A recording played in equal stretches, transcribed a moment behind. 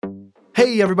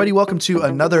Hey everybody, welcome to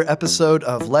another episode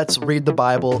of Let's Read the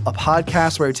Bible, a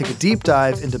podcast where we take a deep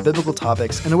dive into biblical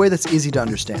topics in a way that's easy to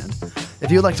understand. If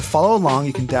you would like to follow along,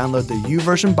 you can download the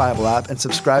YouVersion Bible app and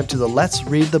subscribe to the Let's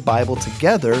Read the Bible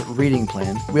Together reading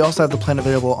plan. We also have the plan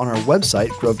available on our website,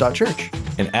 grove.church.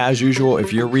 And as usual,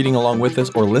 if you're reading along with us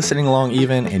or listening along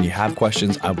even and you have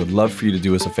questions, I would love for you to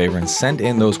do us a favor and send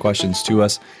in those questions to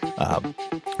us.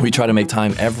 We try to make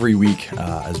time every week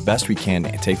as best we can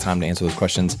and take time to answer those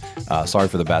questions. Sorry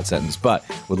for the bad sentence, but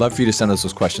we'd love for you to send us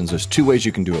those questions. There's two ways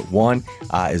you can do it. One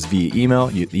is via email.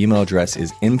 The email address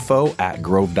is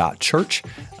info@grove.church.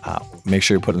 Make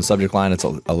sure you put in the subject line, it's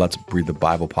a Let's Read the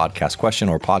Bible podcast question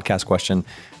or podcast question.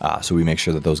 So we make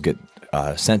sure that those get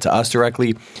sent to us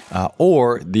directly.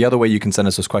 Or the other way you can send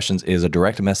us those questions is a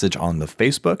direct message on the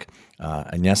Facebook.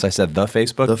 And yes, I said the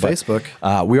Facebook.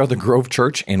 Facebook. We are the Grove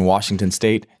Church in Washington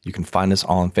State. You can find us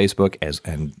on Facebook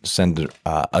and send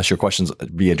us your questions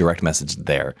via direct message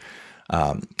there.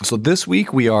 So this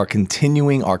week we are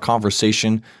continuing our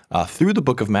conversation through the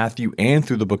book of Matthew and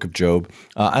through the book of Job.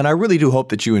 And I really do hope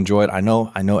that you enjoy it. I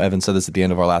know Evan said this at the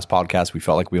end of our last podcast. We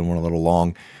felt like we went a little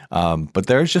long, but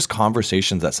there's just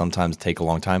conversations that sometimes take a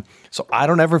long time. So I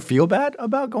don't ever feel bad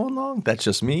about going long. That's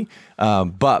just me.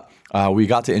 But we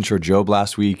got to intro Job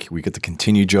last week. We get to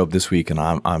continue Job this week, and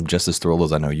I'm just as thrilled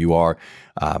as I know you are.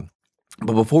 But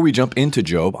before we jump into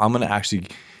Job, I'm going to actually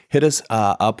hit us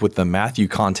up with the Matthew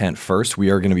content first. We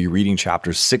are going to be reading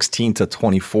chapters 16 to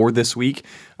 24 this week.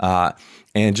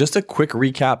 And just a quick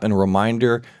recap and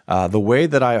reminder, the way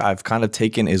that I've kind of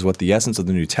taken is what the essence of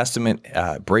the New Testament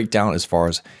breakdown as far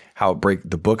as how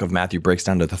the book of Matthew breaks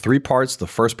down to the three parts. The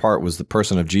first part was the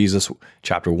person of Jesus,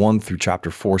 chapter 1 through chapter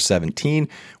 4:17,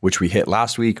 which we hit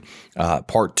last week.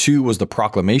 Part 2 was the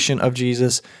proclamation of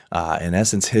Jesus. In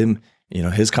essence,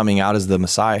 his coming out as the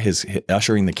Messiah, his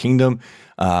ushering the kingdom.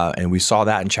 And we saw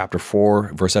that in chapter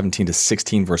 4, verse 17 to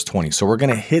 16, verse 20. So we're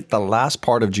going to hit the last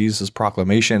part of Jesus'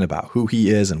 proclamation about who he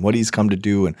is and what he's come to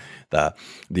do and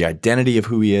the identity of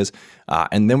who he is.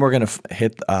 And then we're going to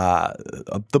hit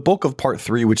the bulk of part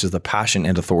 3, which is the passion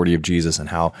and authority of Jesus and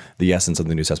how the essence of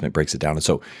the New Testament breaks it down. And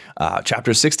so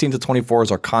chapter 16 to 24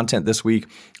 is our content this week.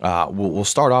 We'll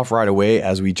start off right away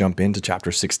as we jump into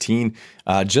chapter 16,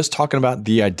 just talking about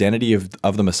the identity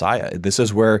of the Messiah. This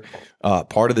is where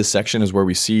part of this section is where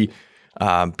we see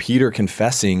Peter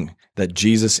confessing that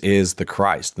Jesus is the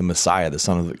Christ, the Messiah, the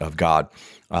Son of God.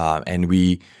 And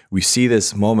we see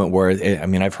this moment where,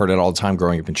 I've heard it all the time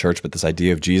growing up in church, but this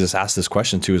idea of Jesus asked this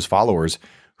question to his followers,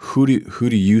 who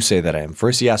do you say that I am?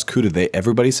 First he asked, who do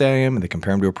everybody say I am? And they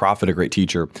compare him to a prophet, a great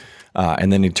teacher.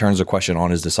 And then he turns the question on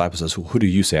his disciples, says, who do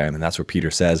you say I am? And that's where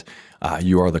Peter says,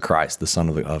 you are the Christ, the Son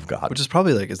of God. Which is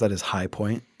probably is that his high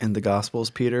point in the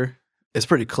Gospels, Peter? It's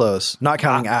pretty close, not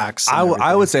counting Acts.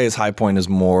 I would say his high point is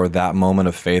more that moment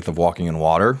of faith of walking in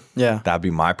water. Yeah. That'd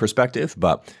be my perspective.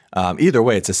 But either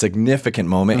way, it's a significant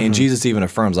moment. Mm-hmm. And Jesus even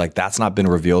affirms that's not been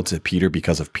revealed to Peter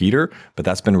because of Peter, but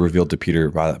that's been revealed to Peter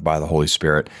by the Holy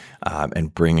Spirit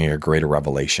and bringing a greater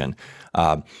revelation.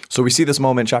 So we see this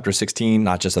moment in chapter 16,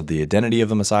 not just of the identity of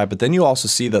the Messiah, but then you also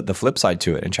see the flip side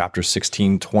to it in chapter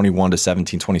 16, 21 to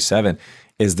 17, 27.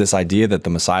 Is this idea that the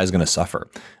Messiah is going to suffer.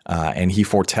 And he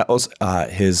foretells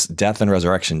his death and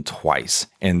resurrection twice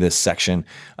in this section.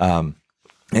 And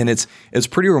it's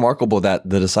pretty remarkable that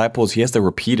the disciples, he has to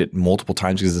repeat it multiple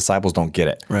times because the disciples don't get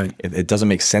it. Right. It doesn't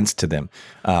make sense to them.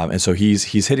 And so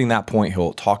he's hitting that point.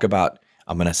 He'll talk about,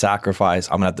 I'm going to sacrifice.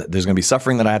 There's going to be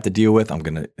suffering that I have to deal with. I'm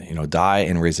going to, die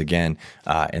and raise again.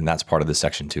 And that's part of this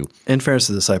section too. In fairness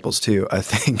to the disciples too, I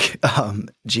think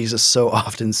Jesus so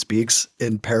often speaks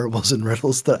in parables and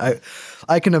riddles that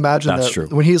I can imagine that's that true.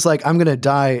 When he's like, I'm going to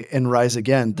die and rise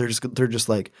again, they're just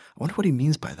like, I wonder what he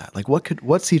means by that. Like,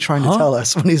 what's he trying to tell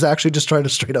us when he's actually just trying to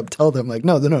straight up tell them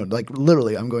no, like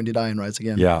literally, I'm going to die and rise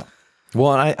again. Yeah.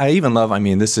 Well, and I even love,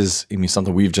 this is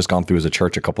something we've just gone through as a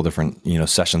church, a couple different,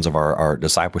 sessions of our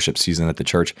discipleship season at the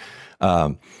church.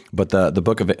 But the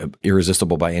book of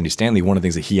Irresistible by Andy Stanley, one of the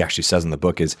things that he actually says in the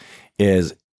book is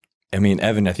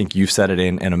Evan, I think you've said it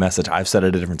in a message. I've said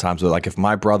it at different times. But if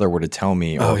my brother were to tell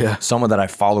me, or someone that I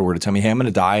follow were to tell me, hey, I'm going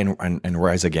to die and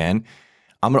rise again,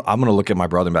 I'm going to look at my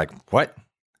brother and be like, what?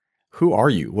 Who are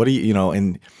you? What do you,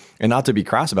 and not to be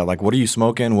crass about what are you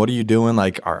smoking? What are you doing?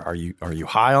 Are you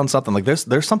high on something?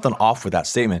 There's something off with that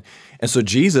statement. And so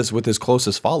Jesus, with his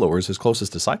closest followers, his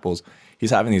closest disciples,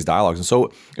 he's having these dialogues. And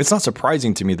so it's not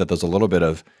surprising to me that there's a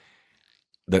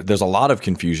lot of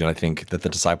confusion, I think, that the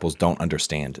disciples don't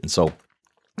understand. And so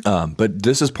But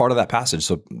this is part of that passage.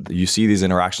 So you see these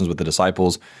interactions with the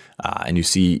disciples, and you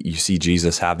see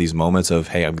Jesus have these moments of,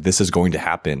 hey, this is going to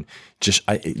happen. Just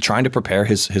trying to prepare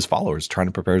his followers, trying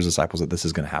to prepare his disciples that this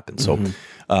is going to happen. So,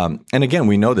 and again,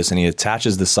 we know this, and he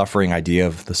attaches the suffering idea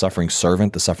of the suffering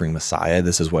servant, the suffering Messiah.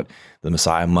 This is what the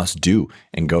Messiah must do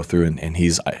and go through, and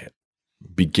he's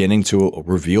beginning to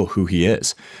reveal who he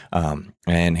is,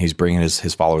 and he's bringing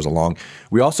his followers along.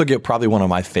 We also get probably one of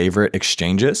my favorite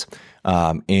exchanges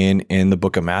in the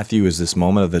book of Matthew is this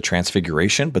moment of the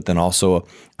transfiguration, but then also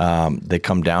they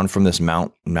come down from this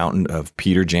mountain of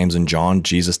Peter, James, and John.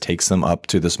 Jesus takes them up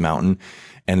to this mountain,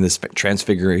 and this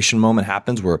transfiguration moment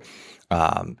happens where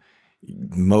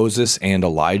Moses and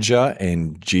Elijah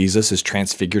and Jesus is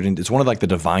transfigured. It's one of like the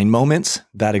divine moments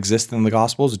that exist in the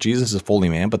Gospels. Jesus is fully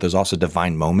man, but there's also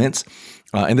divine moments.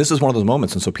 And this is one of those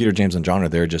moments. And so Peter, James, and John are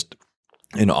there just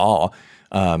in awe.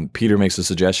 Peter makes a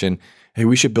suggestion, hey,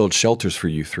 we should build shelters for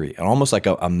you three. And almost like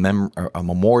a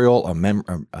memorial,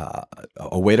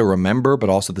 a way to remember, but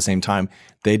also at the same time,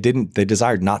 they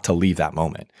desired not to leave that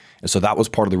moment. And so that was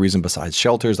part of the reason besides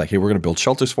shelters, like, hey, we're going to build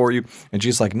shelters for you. And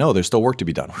Jesus like, no, there's still work to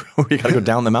be done. We got to go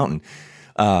down the mountain.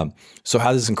 So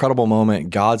have this incredible moment.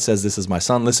 God says, this is my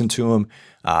son, listen to him.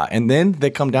 And then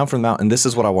they come down from the mountain. This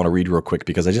is what I want to read real quick,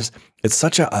 because it's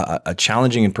such a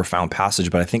challenging and profound passage,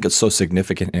 but I think it's so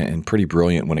significant and pretty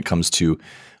brilliant when it comes to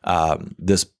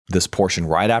this portion.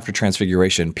 Right after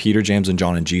transfiguration, Peter, James, and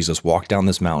John and Jesus walk down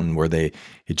this mountain where they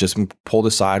had just been pulled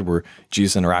aside, where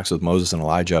Jesus interacts with Moses and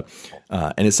Elijah.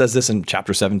 And it says this in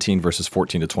chapter 17, verses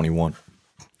 14 to 21.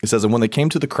 It says, and when they came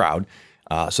to the crowd,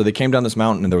 so they came down this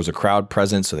mountain and there was a crowd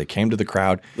present. So they came to the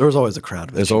crowd. There was always a crowd.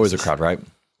 There's always a crowd, right?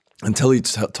 Until he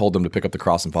told them to pick up the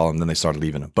cross and follow him, then they started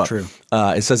leaving him. But True.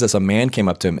 It says this, a man came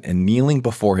up to him and kneeling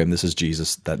before him, this is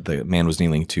Jesus that the man was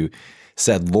kneeling to,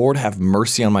 said, Lord, have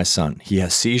mercy on my son. He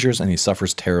has seizures and he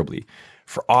suffers terribly.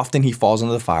 For often he falls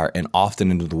into the fire and often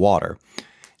into the water.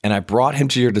 And I brought him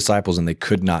to your disciples and they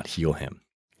could not heal him.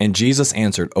 And Jesus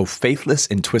answered, O faithless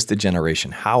and twisted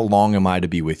generation, how long am I to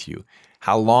be with you?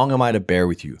 How long am I to bear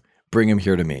with you? Bring him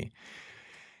here to me.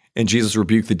 And Jesus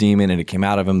rebuked the demon and it came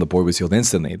out of him. The boy was healed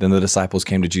instantly. Then the disciples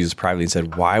came to Jesus privately and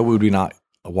said, why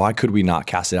could we not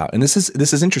cast it out? And this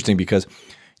is interesting because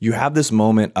you have this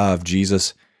moment of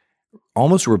Jesus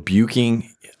almost rebuking,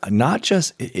 not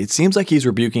just, it seems like he's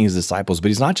rebuking his disciples, but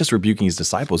he's not just rebuking his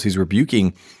disciples. He's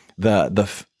rebuking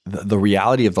the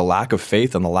reality of the lack of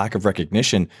faith and the lack of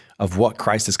recognition of what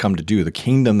Christ has come to do, the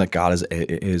kingdom that God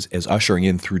is ushering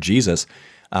in through Jesus.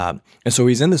 And so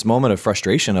he's in this moment of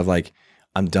frustration of like,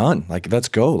 I'm done. Like, let's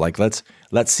go. Like, let's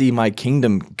see my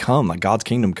kingdom come, like God's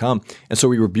kingdom come. And so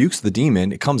he rebukes the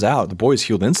demon. It comes out. The boy is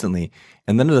healed instantly.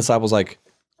 And then the disciples like,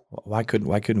 why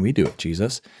couldn't we do it,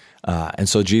 Jesus? And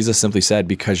so Jesus simply said,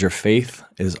 because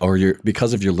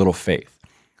because of your little faith.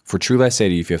 For truly I say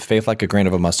to you, if you have faith like a grain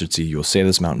of a mustard seed, you will say to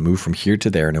this mountain, move from here to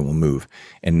there, and it will move,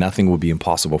 and nothing will be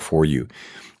impossible for you.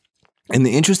 And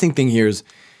the interesting thing here is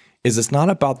it's not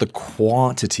about the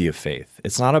quantity of faith.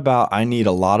 It's not about, I need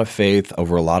a lot of faith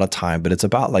over a lot of time, but it's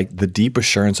about like the deep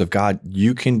assurance of God,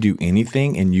 you can do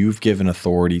anything and you've given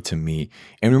authority to me.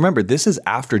 And remember, this is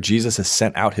after Jesus has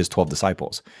sent out his 12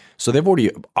 disciples. So they've already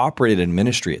operated in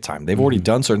ministry at time. They've already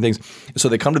done certain things. So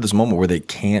they come to this moment where they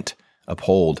can't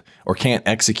uphold or can't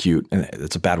execute, and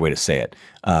it's a bad way to say it,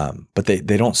 but they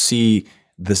don't see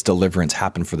this deliverance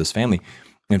happen for this family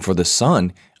and for the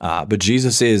son. But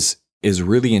Jesus is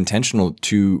really intentional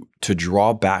to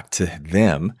draw back to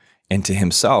them and to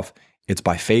himself. It's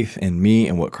by faith in me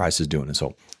and what Christ is doing. And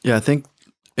so, yeah, I think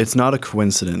it's not a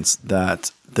coincidence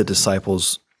that the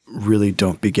disciples really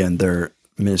don't begin their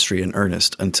ministry in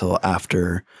earnest until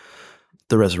after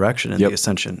the resurrection and the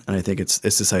ascension. And I think it's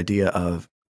this idea of,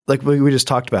 like we just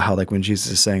talked about how, like, when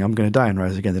Jesus is saying, I'm going to die and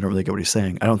rise again, they don't really get what he's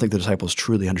saying. I don't think the disciples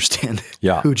truly understand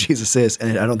who Jesus is.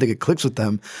 And I don't think it clicks with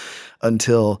them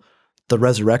until the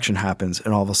resurrection happens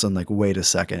and all of a sudden, like, wait a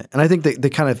second. And I think they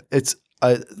kind of,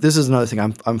 this is another thing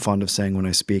I'm fond of saying when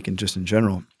I speak and just in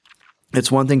general.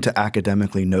 It's one thing to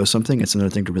academically know something. It's another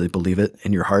thing to really believe it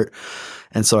in your heart.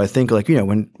 And so I think, like,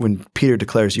 when Peter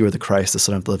declares you are the Christ, the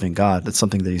Son of the living God, that's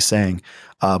something that he's saying.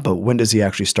 But when does he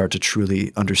actually start to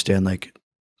truly understand, like,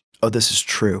 oh, this is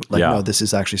true. Like, no, this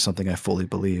is actually something I fully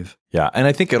believe. Yeah. And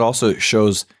I think it also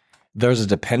shows there's a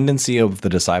dependency of the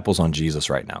disciples on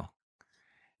Jesus right now.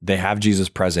 They have Jesus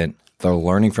present. They're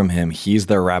learning from him. He's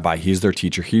their rabbi. He's their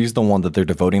teacher. He's the one that they're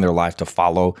devoting their life to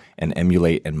follow and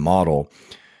emulate and model.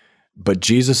 But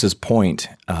Jesus's point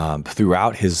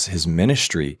throughout his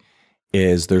ministry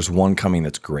is there's one coming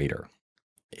that's greater.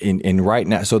 In right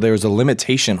now, so there's a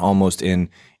limitation almost in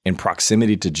in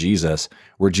proximity to Jesus,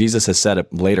 where Jesus has said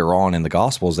it later on in the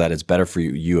Gospels that it's better for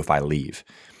you if I leave.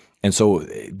 And so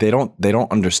they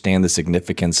don't understand the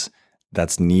significance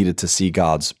that's needed to see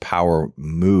God's power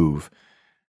move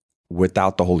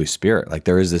without the Holy Spirit. Like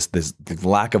there is this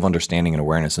lack of understanding and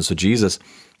awareness. And so Jesus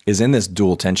is in this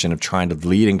dual tension of trying to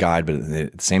lead and guide, but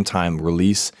at the same time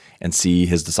release and see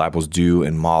his disciples do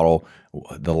and model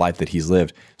the life that he's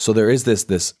lived. So there is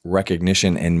this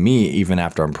recognition in me, even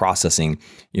after I'm processing,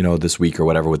 this week or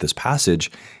whatever with this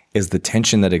passage, is the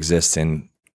tension that exists in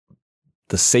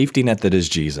the safety net that is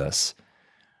Jesus,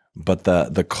 but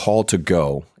the call to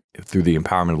go through the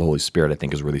empowerment of the Holy Spirit, I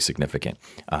think, is really significant.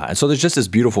 And so there's just this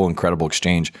beautiful, incredible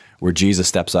exchange where Jesus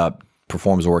steps up,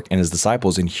 performs work, and his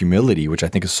disciples in humility, which I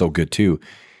think is so good too,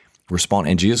 respond.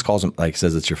 And Jesus calls them,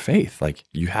 says it's your faith. Like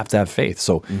you have to have faith.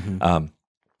 So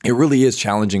it really is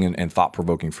challenging and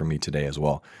thought-provoking for me today as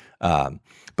well.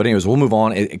 But anyways, we'll move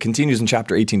on. It continues in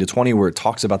chapter 18 to 20 where it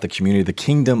talks about the community, the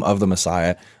kingdom of the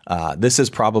Messiah. This is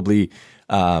probably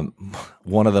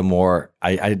one of the more,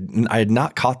 I had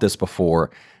not caught this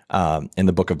before in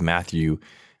the book of Matthew,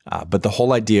 but the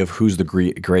whole idea of who's the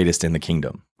greatest in the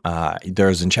kingdom.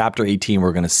 There's in chapter 18,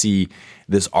 we're going to see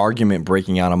this argument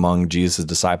breaking out among Jesus'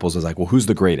 disciples is like, well, who's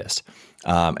the greatest?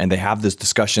 And they have this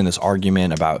discussion, this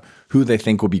argument about who they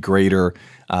think will be greater.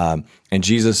 And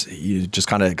Jesus just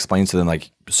kind of explains to them,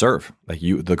 like, serve. Like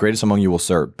the greatest among you will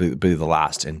serve, be the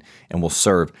last and will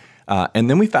serve. And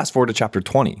then we fast forward to chapter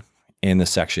 20 in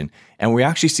this section. And we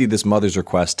actually see this mother's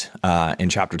request in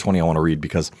chapter 20 I want to read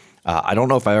because I don't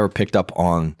know if I ever picked up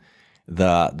on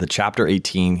the chapter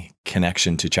 18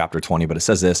 connection to chapter 20, but it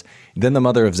says this: then the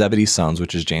mother of Zebedee's sons,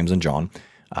 which is James and John,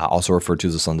 also referred to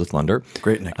as the sons of thunder.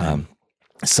 Great nickname.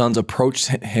 Sons approached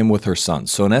him with her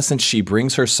sons. So in essence, she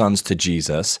brings her sons to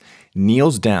Jesus,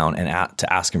 kneels down and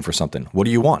to ask him for something. What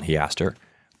do you want? He asked her.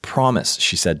 Promise,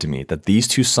 she said to me, that these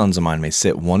two sons of mine may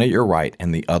sit one at your right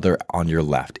and the other on your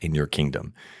left in your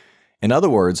kingdom. In other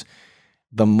words,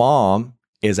 the mom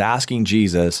is asking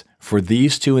Jesus for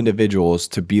these two individuals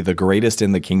to be the greatest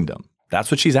in the kingdom.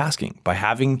 That's what she's asking. By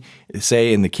having,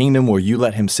 say, in the kingdom where you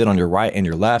let him sit on your right and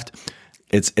your left,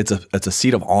 it's a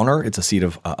seat of honor. It's a seat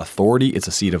of authority. It's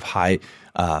a seat of high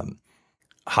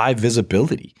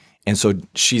visibility. And so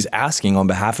she's asking on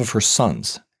behalf of her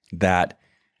sons that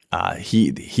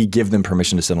he give them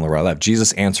permission to sit on the right and left.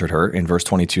 Jesus answered her in verse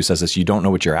 22 says this: you don't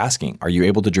know what you're asking. Are you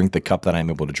able to drink the cup that I'm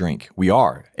able to drink? We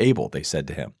are able, they said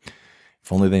to him.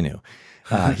 If only they knew.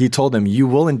 He told them, you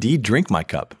will indeed drink my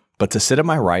cup, but to sit at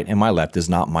my right and my left is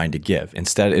not mine to give.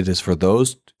 Instead, it is for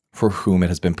those for whom it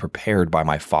has been prepared by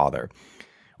my Father.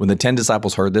 When the 10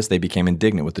 disciples heard this, they became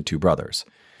indignant with the two brothers.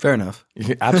 Fair enough.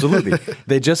 Absolutely.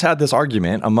 They just had this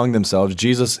argument among themselves.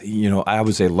 Jesus, I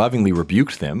would say lovingly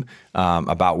rebuked them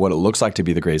about what it looks like to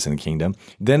be the greatest in the kingdom.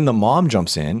 Then the mom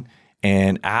jumps in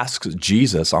and asks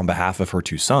Jesus on behalf of her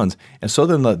two sons. And so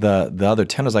then the other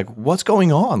 10 is like, what's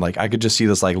going on? Like I could just see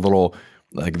this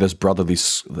this brotherly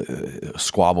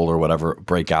squabble or whatever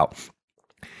break out.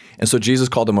 And so Jesus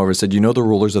called them over and said, the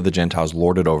rulers of the Gentiles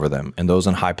lord it over them, and those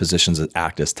in high positions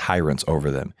act as tyrants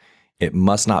over them. It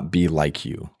must not be like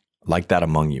that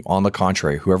among you. On the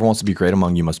contrary, whoever wants to be great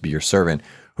among you must be your servant.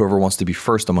 Whoever wants to be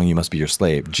first among you must be your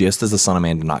slave, just as the Son of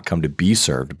Man did not come to be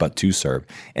served, but to serve,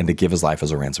 and to give his life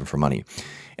as a ransom for many.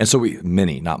 And so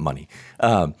not money.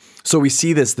 So we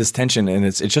see this tension, and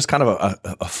it's just kind of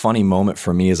a funny moment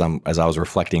for me as I was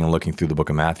reflecting and looking through the book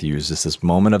of Matthew. Is just this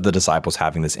moment of the disciples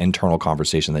having this internal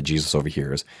conversation that Jesus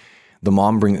overhears. The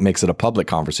mom makes it a public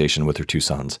conversation with her two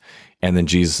sons, and then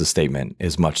Jesus' statement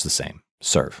is much the same: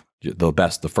 serve.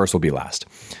 The first will be last.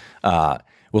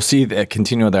 We'll see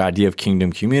continue the idea of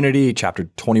kingdom community. Chapter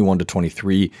 21 to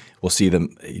 23, we'll see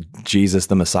Jesus,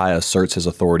 the Messiah, asserts his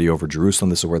authority over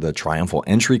Jerusalem. This is where the triumphal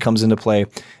entry comes into play.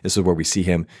 This is where we see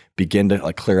him begin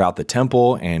to clear out the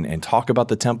temple and talk about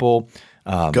the temple.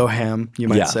 Go ham, you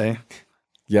might say.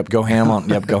 Yep, go ham on.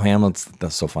 Yep, go ham.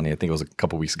 That's so funny. I think it was a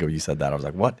couple weeks ago you said that. I was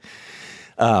like, what?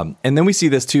 And then we see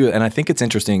this too, and I think it's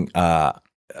interesting.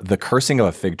 The cursing of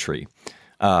a fig tree,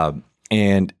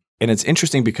 and it's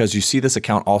interesting because you see this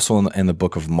account also in the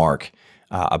book of Mark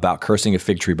about cursing a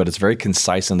fig tree, but it's very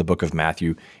concise in the book of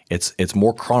Matthew. It's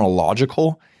more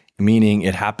chronological, meaning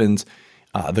it happens.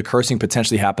 The cursing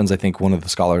potentially happens. I think one of the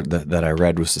scholars that I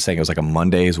read was saying it was like a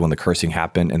Monday is when the cursing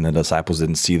happened, and the disciples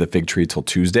didn't see the fig tree till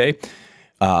Tuesday.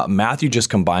 Matthew just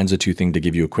combines the two things to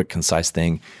give you a quick, concise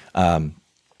thing.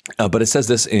 But it says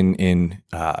this in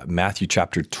Matthew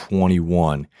chapter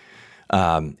 21.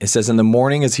 It says, in the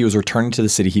morning as he was returning to the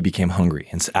city, he became hungry.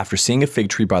 And after seeing a fig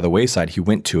tree by the wayside, he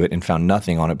went to it and found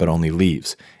nothing on it but only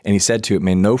leaves. And he said to it,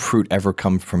 may no fruit ever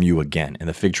come from you again. And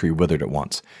the fig tree withered at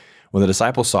once. When the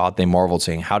disciples saw it, they marveled,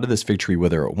 saying, how did this fig tree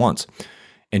wither at once?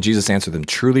 And Jesus answered them,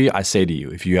 truly I say to you,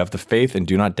 if you have the faith and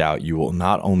do not doubt, you will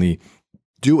not only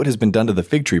do what has been done to the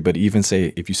fig tree, but even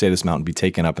say, if you say this mountain, be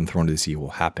taken up and thrown to the sea, it will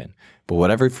happen. But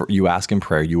whatever you ask in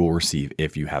prayer, you will receive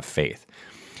if you have faith.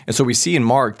 And so we see in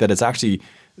Mark that it's actually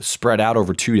spread out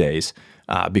over 2 days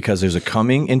because there's a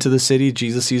coming into the city.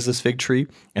 Jesus sees this fig tree,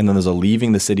 and then there's a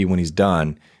leaving the city when he's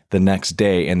done the next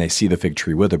day, and they see the fig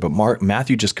tree wither. But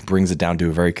Matthew just brings it down to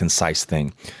a very concise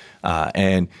thing.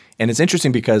 And it's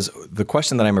interesting because the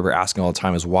question that I remember asking all the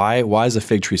time is why is a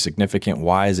fig tree significant?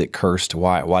 Why is it cursed?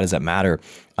 Why does that matter?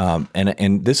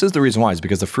 And this is the reason why, is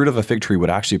because the fruit of a fig tree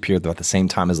would actually appear about the same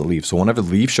time as the leaf. So whenever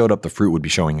the leaf showed up, the fruit would be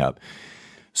showing up.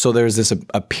 So there's this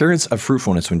appearance of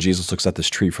fruitfulness when Jesus looks at this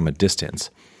tree from a distance.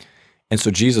 And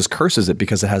so Jesus curses it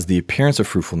because it has the appearance of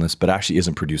fruitfulness, but actually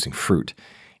isn't producing fruit.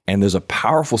 And there's a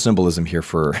powerful symbolism here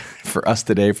for us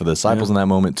today, for the disciples in that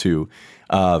moment too,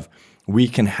 of we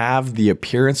can have the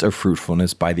appearance of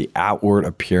fruitfulness by the outward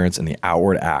appearance and the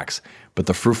outward acts, but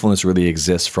the fruitfulness really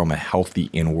exists from a healthy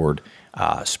inward,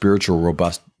 spiritual,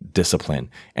 robust discipline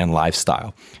and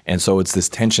lifestyle. And so it's this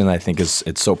tension that I think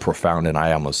it's so profound, and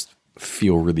I almost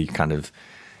feel really kind of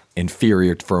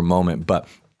inferior for a moment, but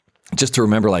just to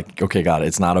remember, like, okay, God,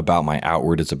 it's not about my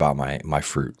outward, it's about my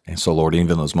fruit. And so, Lord,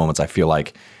 even in those moments, I feel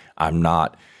like I'm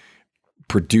not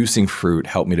producing fruit.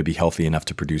 Help me to be healthy enough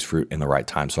to produce fruit in the right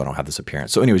time so I don't have this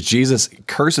appearance. So anyways, Jesus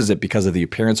curses it because of the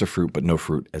appearance of fruit, but no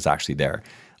fruit is actually there.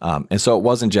 And so it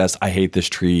wasn't just, I hate this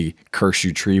tree, curse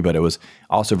you tree, but it was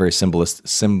also very symbolic.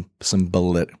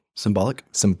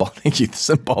 Thank you.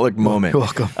 Symbolic moment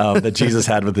that Jesus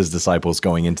had with his disciples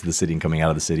going into the city and coming out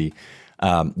of the city.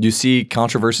 You see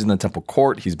controversies in the temple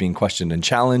court. He's being questioned and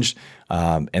challenged.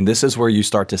 And this is where you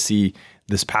start to see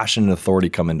this passion and authority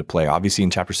come into play. Obviously, in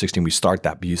chapter 16, we start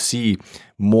that, but you see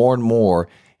more and more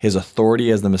his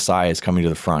authority as the Messiah is coming to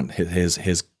the front.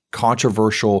 His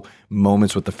controversial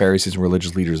moments with the Pharisees and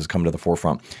religious leaders is coming to the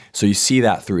forefront. So you see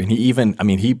that through, and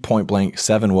he point blank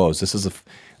 7 woes. This is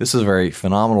a very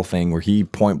phenomenal thing where he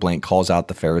point blank calls out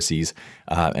the Pharisees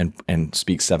and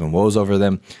speaks 7 woes over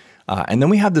them. And then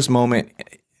we have this moment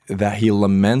that he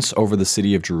laments over the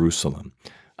city of Jerusalem.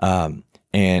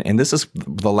 And this is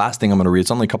the last thing I'm going to read.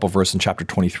 It's only a couple of verses in chapter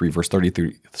 23, verse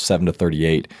 37 to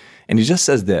 38. And he just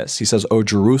says this. He says, "O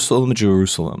Jerusalem,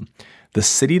 Jerusalem, the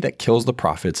city that kills the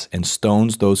prophets and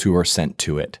stones those who are sent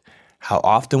to it. How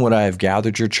often would I have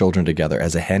gathered your children together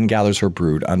as a hen gathers her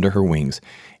brood under her wings,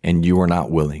 and you are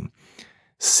not willing?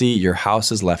 See, your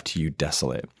house is left to you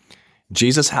desolate."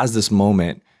 Jesus has this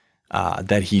moment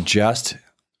that he just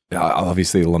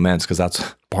obviously laments, because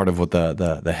that's part of what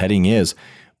the heading is.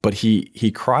 But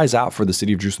he cries out for the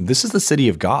city of Jerusalem. This is the city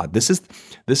of God. This is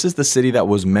the city that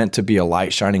was meant to be a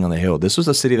light shining on the hill. This was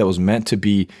a city that was meant to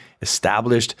be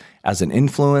established as an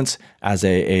influence, as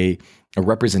a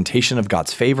representation of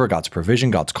God's favor, God's provision,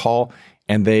 God's call.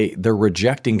 And they're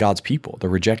rejecting God's people. They're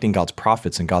rejecting God's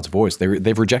prophets and God's voice.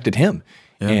 They've rejected him.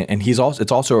 Yeah. And it's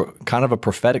also kind of a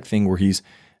prophetic thing where he's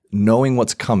knowing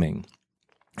what's coming.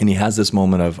 And he has this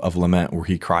moment of lament where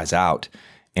he cries out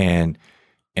and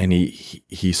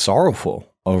he's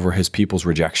sorrowful over his people's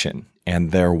rejection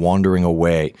and their wandering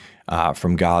away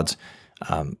from God's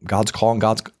call and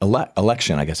God's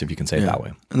election, I guess, if you can say it that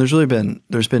way. And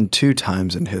there's been 2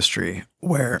 times in history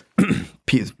where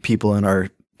people in our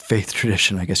faith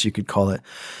tradition, I guess you could call it,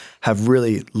 have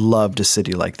really loved a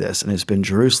city like this, and it's been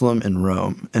Jerusalem and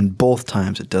Rome. And both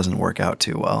times it doesn't work out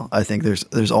too well. I think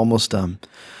there's almost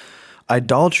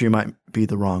idolatry might be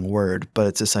the wrong word, but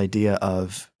it's this idea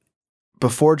of,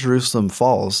 before Jerusalem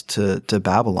falls to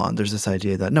Babylon, there's this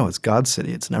idea that, no, it's God's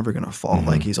city. It's never going to fall. Mm-hmm.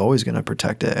 Like, he's always going to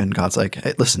protect it. And God's like,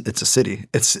 hey, listen, it's a city.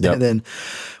 And then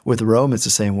with Rome, it's the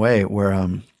same way, where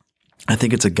I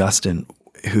think it's Augustine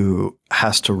who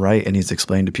has to write, and he's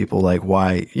explained to people like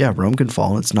why, Rome can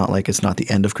fall. It's not like it's not the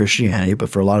end of Christianity,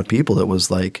 but for a lot of people, it was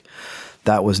like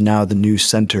that was now the new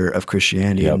center of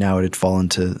Christianity, and now it had fallen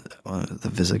to the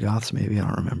Visigoths, maybe. I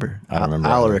don't remember.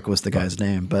 Alaric was the guy's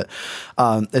name, but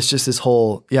it's just this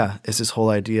whole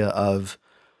idea of,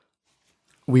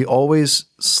 we always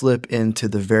slip into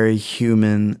the very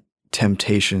human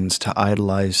temptations to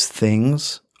idolize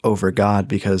things over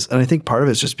God and I think part of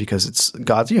it is just because it's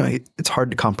God's, it's hard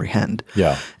to comprehend.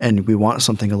 Yeah. And we want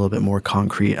something a little bit more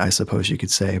concrete, I suppose you could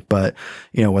say. But,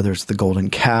 whether it's the golden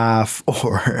calf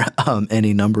or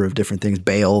any number of different things,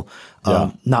 Baal,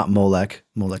 not Molech.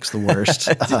 Molech's the worst.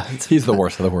 He's the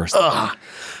worst of the worst.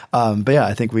 But yeah,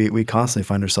 I think we constantly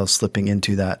find ourselves slipping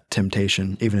into that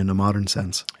temptation, even in a modern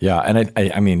sense. Yeah. And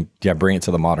I mean, bring it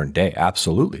to the modern day.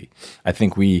 Absolutely. I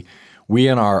think we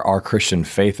in our Christian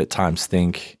faith at times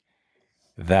think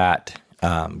that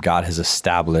God has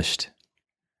established,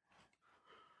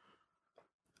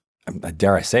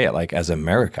 dare I say it, like as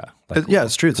America. Like, yeah,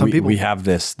 it's true. Some people we have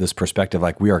this perspective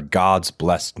like we are God's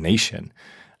blessed nation,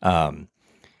 and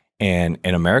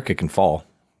America can fall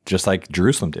just like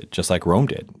Jerusalem did, just like Rome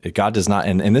did. God does not,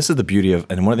 and this is the beauty of,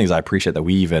 and one of the things I appreciate that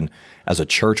we even as a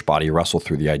church body wrestle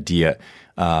through the idea,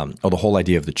 or the whole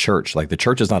idea of the church. Like the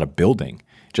church is not a building.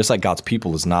 Just like God's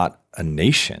people is not a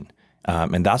nation,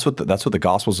 and that's what the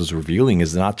Gospels is revealing,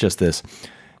 is not just this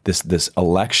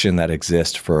election that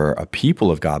exists for a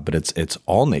people of God, but it's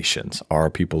all nations are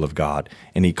a people of God,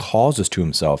 and He calls us to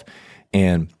Himself.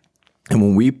 And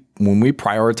when we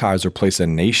prioritize or place a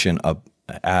nation up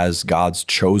as God's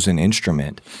chosen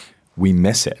instrument, we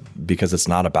miss it because it's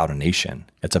not about a nation;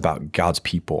 it's about God's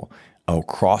people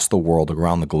across the world,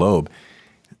 around the globe,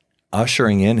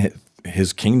 ushering in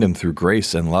His kingdom through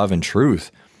grace and love and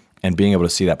truth, and being able to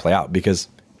see that play out, because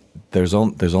there's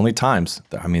only times.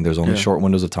 I mean, there's only short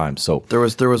windows of time. So there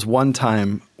was one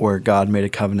time where God made a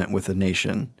covenant with a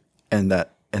nation, and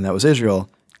that was Israel,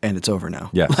 and it's over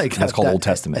now. Yeah, that's called Old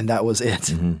Testament, and that was it.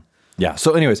 Mm-hmm. Yeah.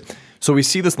 So, anyways, we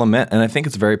see this lament, and I think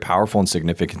it's very powerful and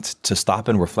significant to stop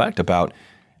and reflect about.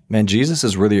 Man, Jesus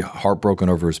is really heartbroken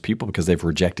over His people because they've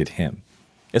rejected Him.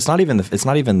 It's not even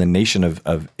the nation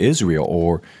of Israel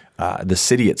or the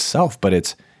city itself, but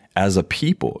it's as a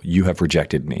people, you have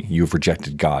rejected me. You have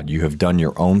rejected God. You have done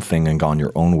your own thing and gone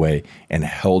your own way and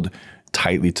held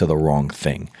tightly to the wrong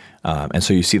thing. And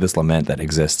so you see this lament that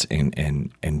exists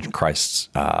in Christ's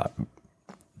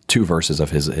 2 verses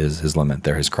of his lament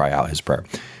there, his cry out, his prayer.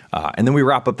 And then we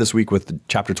wrap up this week with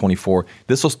chapter 24.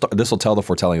 This will tell the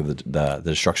foretelling of the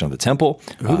destruction of the temple.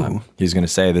 He's going to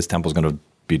say this temple is going to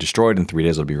be destroyed in 3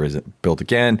 days. It'll be built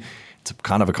again. It's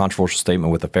kind of a controversial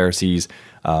statement with the Pharisees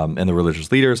and the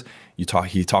religious leaders. He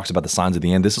talks about the signs of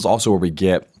the end. This is also where we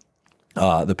get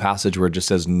the passage where it just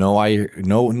says, no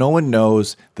one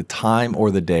knows the time or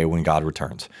the day when God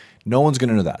returns. No one's going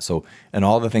to know that. So, and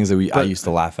all the things that I used to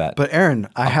laugh at. But Aaron,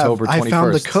 I found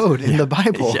the code in the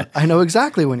Bible. Yeah. I know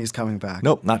exactly when He's coming back.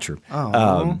 Nope, not true.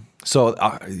 So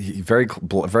very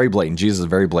blatant. Jesus is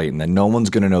very blatant that no one's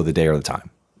going to know the day or the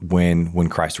time when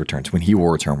Christ returns, when He will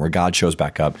return, where God shows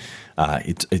back up.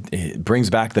 It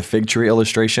brings back the fig tree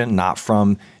illustration, not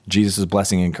from Jesus'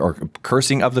 blessing or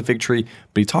cursing of the fig tree,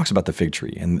 but He talks about the fig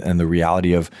tree and the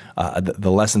reality of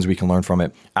the lessons we can learn from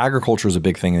it. Agriculture is a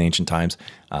big thing in ancient times,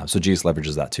 so Jesus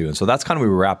leverages that too. And so that's kind of where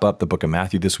we wrap up the book of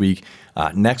Matthew this week.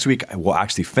 Next week, we'll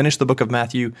actually finish the book of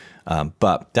Matthew,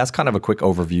 but that's kind of a quick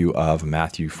overview of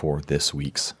Matthew for this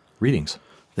week's readings.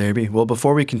 There you be. Well,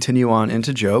 before we continue on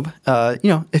into Job,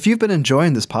 if you've been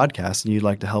enjoying this podcast and you'd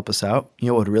like to help us out,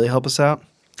 what would really help us out?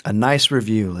 A nice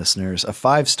review, listeners. A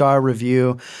 5-star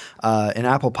review. In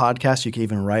Apple Podcasts, you can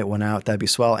even write one out. That'd be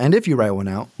swell. And if you write one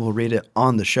out, we'll read it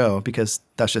on the show because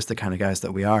that's just the kind of guys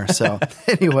that we are. So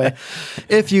anyway,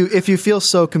 if you feel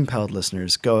so compelled,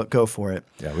 listeners, go for it.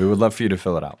 Yeah, we would love for you to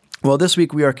fill it out. Well, this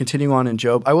week we are continuing on in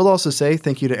Job. I will also say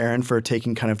thank you to Aaron for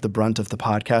taking kind of the brunt of the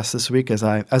podcast this week, as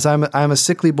I'm a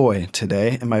sickly boy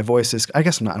today, and my voice is. I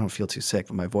guess I don't feel too sick,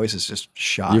 but my voice is just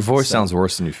shot. Your voice sounds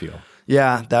worse than you feel.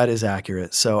 Yeah, that is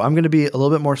accurate. So I'm going to be a little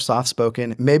bit more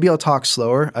soft-spoken. Maybe I'll talk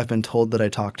slower. I've been told that I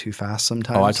talk too fast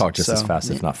sometimes. Oh, I talk just as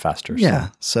fast, if not faster. Yeah.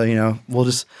 So we're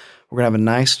going to have a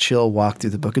nice, chill walk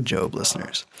through the book of Job,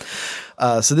 listeners.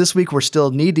 So this week we're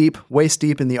still knee-deep,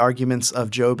 waist-deep in the arguments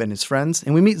of Job and his friends,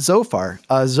 and we meet Zophar.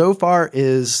 Zophar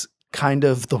is kind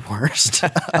of the worst.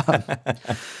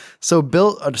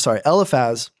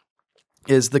 Eliphaz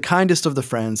is the kindest of the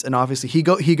friends, and obviously he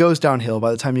goes downhill.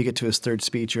 By the time you get to his third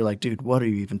speech, you're like, dude, what are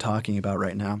you even talking about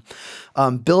right now?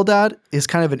 Bildad is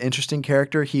kind of an interesting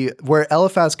character. Where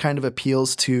Eliphaz kind of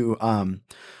appeals to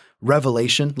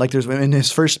revelation. Like in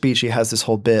his first speech, he has this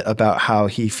whole bit about how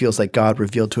he feels like God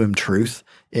revealed to him truth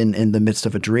in the midst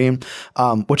of a dream,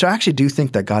 which I actually do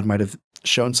think that God might have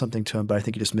shown something to him, but I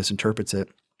think he just misinterprets it.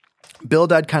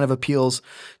 Bildad kind of appeals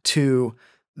to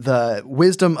the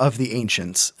wisdom of the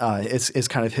ancients. Is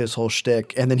kind of his whole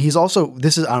shtick. And then he's also,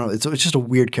 it's just a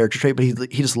weird character trait, but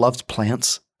he just loves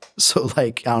plants. So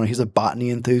like, I don't know, he's a botany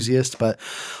enthusiast, but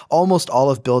almost all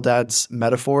of Bildad's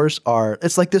metaphors are,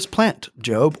 it's like this plant,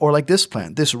 Job, or like this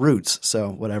plant, this roots. So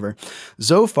whatever.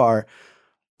 Zophar,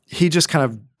 he just kind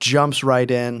of jumps right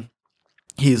in.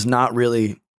 He's not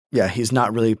really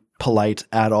polite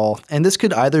at all. And this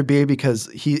could either be because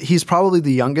he's probably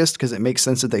the youngest, because it makes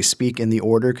sense that they speak in the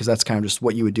order, because that's kind of just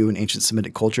what you would do in ancient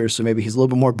Semitic culture. So maybe he's a little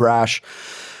bit more brash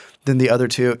than the other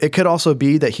two. It could also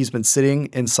be that he's been sitting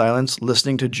in silence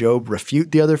listening to Job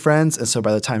refute the other friends. And so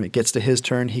by the time it gets to his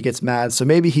turn, he gets mad. So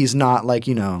maybe he's not like,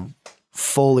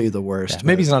 fully the worst. Yeah,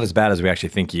 maybe he's not as bad as we actually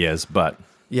think he is, but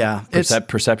yeah,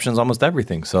 perception's almost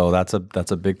everything. So that's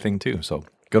a big thing too. So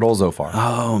good old Zophar.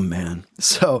 Oh man.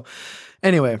 So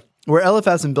anyway, where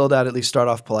Eliphaz and Bildad at least start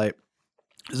off polite,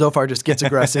 Zophar just gets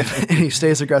aggressive and he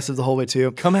stays aggressive the whole way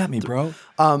too. Come at me, bro.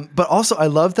 But also I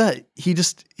love that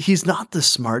he's not the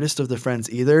smartest of the friends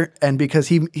either. And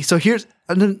because I'm just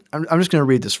going to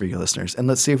read this for you listeners, and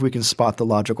let's see if we can spot the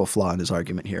logical flaw in his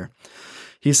argument here.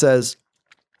 He says,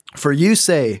 "For you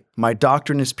say, my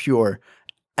doctrine is pure,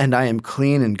 and I am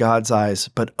clean in God's eyes,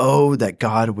 but oh, that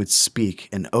God would speak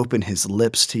and open his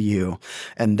lips to you,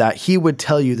 and that he would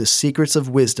tell you the secrets of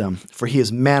wisdom, for he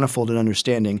is manifold in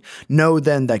understanding. Know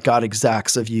then that God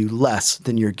exacts of you less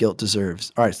than your guilt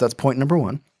deserves." All right, so that's point number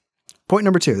one. Point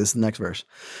number two, this is the next verse.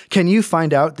 "Can you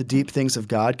find out the deep things of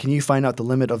God? Can you find out the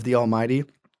limit of the Almighty?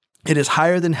 It is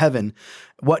higher than heaven.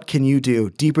 What can you do?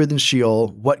 Deeper than Sheol.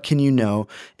 What can you know?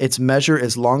 Its measure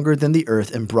is longer than the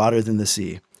earth and broader than the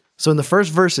sea." So in the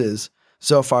first verses,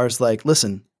 Zophar's like,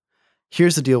 listen,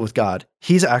 here's the deal with God.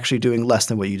 He's actually doing less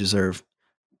than what you deserve.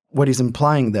 What he's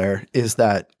implying there is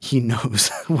that he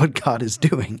knows what God is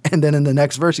doing. And then in the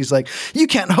next verse, he's like, you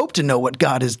can't hope to know what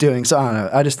God is doing. So I don't know.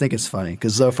 I just think it's funny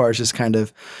because Zophar's just kind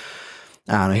of,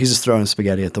 I don't know. He's just throwing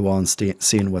spaghetti at the wall and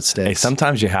seeing what sticks. Hey,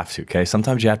 sometimes you have to, okay?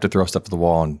 Sometimes you have to throw stuff at the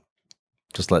wall and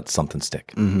just let something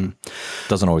stick. Mm-hmm.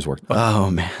 Doesn't always work. But. Oh,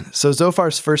 man. So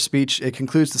Zophar's first speech, it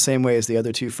concludes the same way as the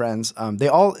other two friends. They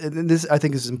all, this I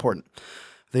think is important.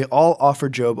 They all offer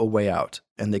Job a way out,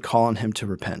 and they call on him to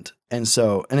repent. And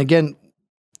again,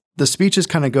 the speeches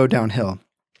kind of go downhill.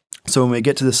 So when we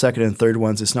get to the second and third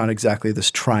ones, it's not exactly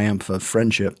this triumph of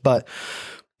friendship. But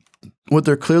what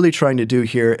they're clearly trying to do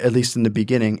here, at least in the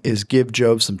beginning, is give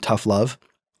Job some tough love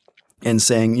and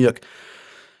saying, look,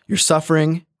 you're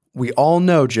suffering. We all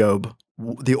know, Job,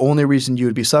 the only reason you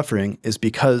would be suffering is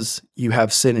because you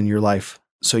have sin in your life.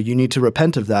 So you need to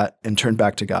repent of that and turn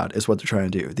back to God is what they're trying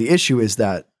to do. The issue is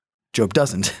that Job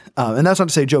doesn't. And that's not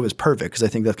to say Job is perfect, because I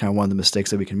think that's kind of one of the mistakes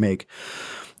that we can make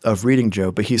of reading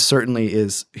Job. But he certainly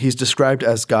is. He's described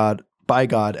by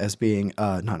God as being,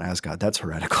 not as God, that's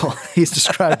heretical. He's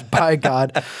described by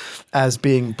God as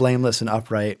being blameless and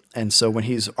upright. And so when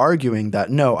he's arguing that,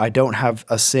 no, I don't have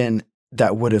a sin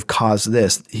that would have caused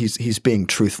this, he's being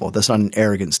truthful. That's not an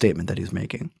arrogant statement that he's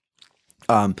making.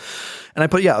 And I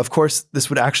put, of course, this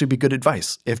would actually be good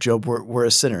advice if Job were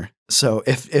a sinner. So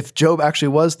if Job actually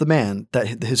was the man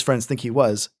that his friends think he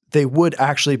was, they would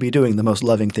actually be doing the most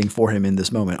loving thing for him in this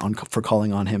moment for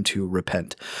calling on him to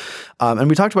repent. And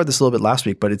we talked about this a little bit last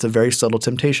week, but it's a very subtle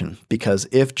temptation, because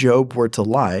if Job were to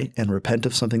lie and repent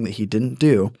of something that he didn't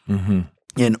do,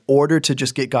 in order to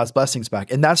just get God's blessings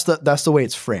back. And that's the way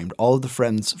it's framed. All of the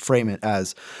friends frame it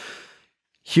as,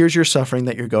 here's your suffering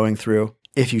that you're going through.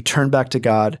 If you turn back to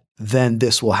God, then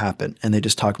this will happen. And they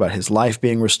just talk about his life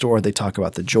being restored. They talk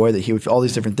about the joy that he would, all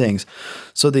these different things.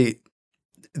 So the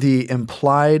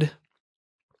implied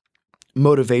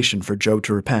motivation for Job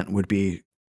to repent would be,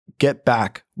 get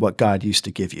back what God used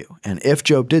to give you. And if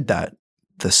Job did that,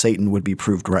 the Satan would be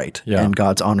proved right, and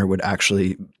God's honor would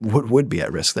actually would be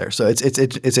at risk there. So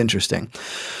it's interesting.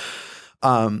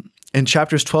 In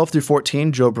chapters 12 through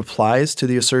 14, Job replies to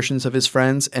the assertions of his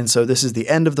friends, and so this is the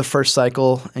end of the first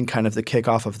cycle and kind of the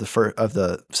kickoff of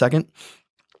the second.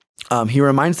 He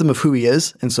reminds them of who he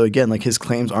is, and so again, like, his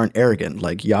claims aren't arrogant.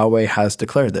 Like, Yahweh has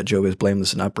declared that Job is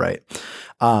blameless and upright.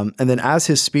 And then as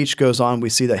his speech goes on, we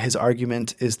see that his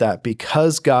argument is that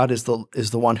because God is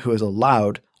the one who has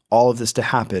allowed all of this to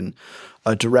happen,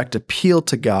 a direct appeal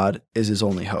to God is his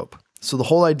only hope. So the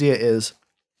whole idea is,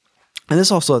 and this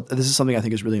is something I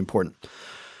think is really important.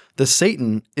 The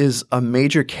Satan is a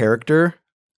major character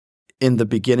in the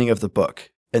beginning of the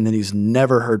book, and then he's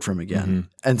never heard from again.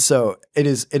 Mm-hmm. And so it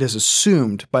is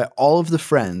assumed by all of the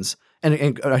friends,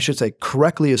 and I should say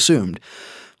correctly assumed,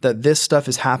 that this stuff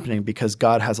is happening because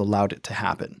God has allowed it to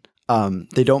happen.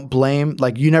 They don't blame,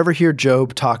 like, you never hear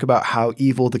Job talk about how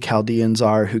evil the Chaldeans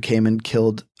are who came and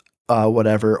killed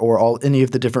whatever, or any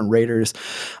of the different raiders,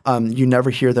 you never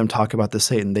hear them talk about the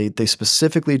Satan. They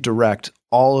specifically direct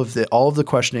all of the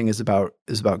questioning is about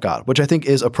God, which I think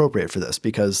is appropriate for this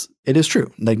because it is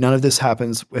true. Like none of this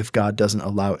happens if God doesn't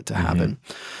allow it to happen.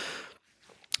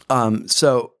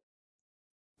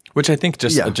 Which I think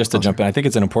just to jump in, I think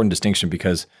it's an important distinction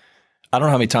because I don't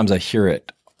know how many times I hear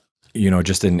it,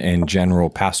 just in general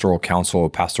pastoral counsel,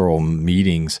 pastoral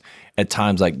meetings, at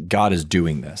times like God is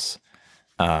doing this.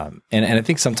 And I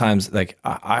think sometimes like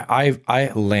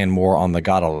I land more on the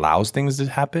God allows things to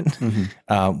happen,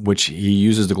 which he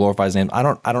uses to glorify his name. I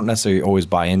don't necessarily always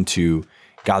buy into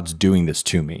God's doing this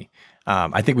to me.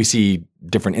 I think we see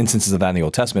different instances of that in the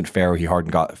Old Testament. Pharaoh, he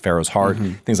hardened Pharaoh's heart,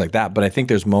 things like that. But I think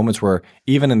there's moments where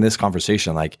even in this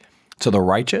conversation, like to the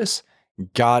righteous,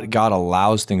 God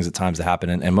allows things at times to happen.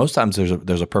 And most times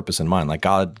there's a purpose in mind. Like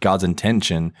God's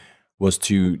intention was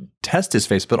to test his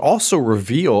faith, but also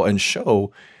reveal and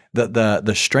show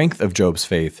the strength of Job's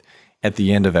faith at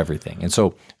the end of everything. And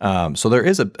so there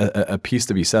is a piece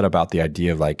to be said about the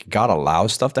idea of like God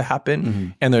allows stuff to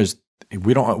happen, and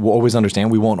we'll always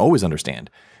understand. We won't always understand.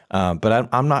 But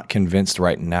I'm not convinced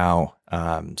right now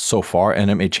so far,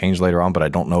 and it may change later on, but I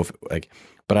don't know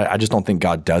but I just don't think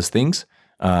God does things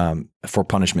for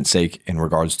punishment's sake in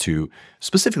regards to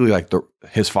specifically like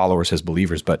his followers, his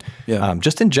believers. But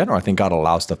just in general, I think God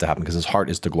allows stuff to happen because his heart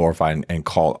is to glorify and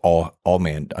call all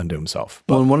man unto himself.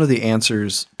 Well, and one of the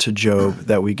answers to Job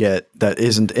that we get that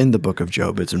isn't in the book of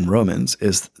Job, it's in Romans,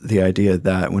 is the idea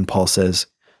that when Paul says,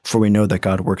 "For we know that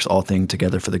God works all things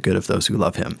together for the good of those who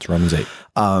love him." It's Romans 8.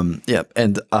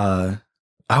 And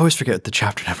I always forget the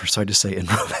chapter number, so I just say in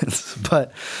Romans.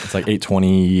 But it's like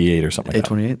 828 or something like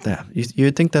that. 828, yeah. You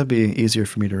would think that'd be easier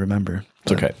for me to remember.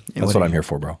 It's okay. That's what I'm here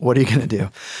for, bro. What are you going to do?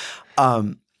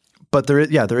 But there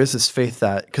is this faith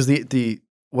that, because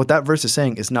what that verse is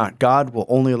saying is not God will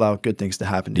only allow good things to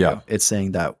happen to you. It's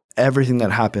saying that everything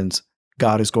that happens,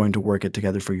 God is going to work it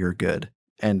together for your good.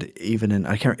 And even in,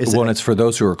 it's for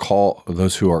those who are called,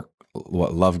 those who are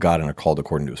love God and are called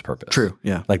according to his purpose. True.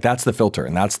 Yeah. Like that's the filter,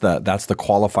 and that's the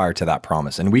qualifier to that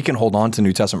promise. And we can hold on to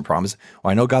New Testament promise.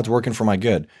 Well, I know God's working for my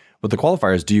good, but the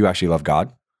qualifier is, do you actually love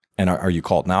God? And are you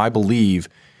called? Now I believe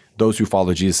those who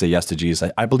follow Jesus, say yes to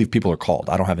Jesus. I believe people are called.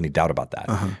 I don't have any doubt about that.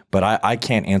 But I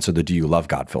can't answer the do you love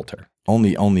God filter.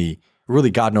 Only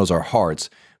really God knows our hearts,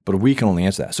 but we can only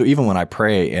answer that. So even when I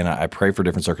pray, and I pray for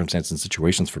different circumstances and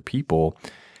situations for people,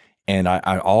 and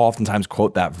I'll oftentimes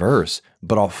quote that verse,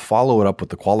 but I'll follow it up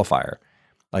with the qualifier.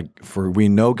 Like, for we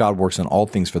know God works in all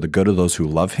things for the good of those who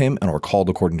love him and are called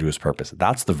according to his purpose.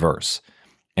 That's the verse.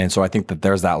 And so I think that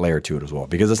there's that layer to it as well,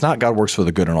 because it's not God works for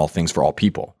the good in all things for all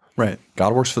people. Right.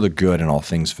 God works for the good in all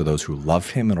things for those who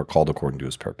love him and are called according to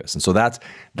his purpose. And so that's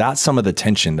some of the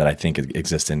tension that I think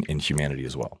exists in humanity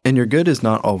as well. And your good is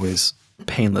not always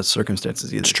painless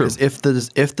circumstances either. It's true. If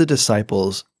the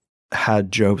disciples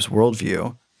had Job's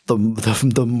worldview,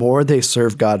 the more they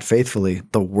served God faithfully,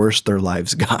 the worse their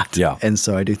lives got. Yeah. And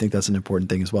so I do think that's an important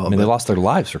thing as well. I mean, they lost their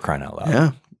lives, for crying out loud.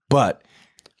 Yeah. But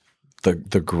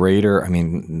the greater, I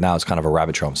mean, now it's kind of a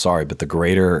rabbit trail, I'm sorry, but the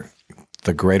greater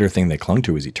thing they clung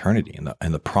to is eternity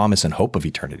and the promise and hope of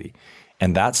eternity.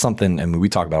 And that's something, I mean, we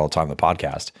talk about all the time on the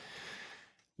podcast,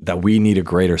 that we need a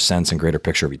greater sense and greater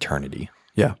picture of eternity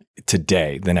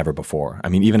today than ever before. I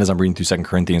mean, even as I'm reading through 2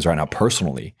 Corinthians right now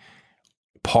personally,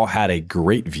 Paul had a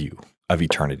great view of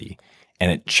eternity,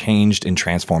 and it changed and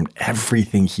transformed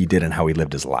everything he did and how he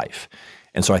lived his life.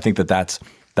 And so I think that's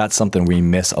something we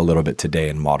miss a little bit today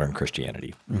in modern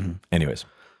Christianity. Anyways,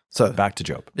 so back to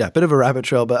Job. Yeah, a bit of a rabbit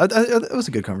trail, but it was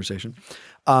a good conversation.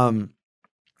 I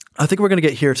think we're going to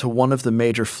get here to one of the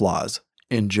major flaws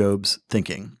in Job's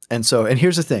thinking. And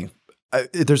here's the thing.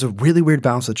 There's a really weird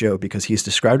balance with Job, because he's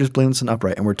described as blameless and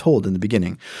upright, and we're told in the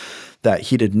beginning that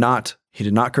he did not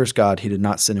curse God, he did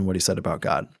not sin in what he said about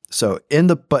God. So in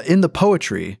the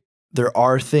poetry, there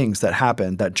are things that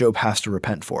happen that Job has to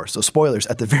repent for. So spoilers,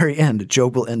 at the very end,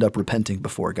 Job will end up repenting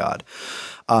before God.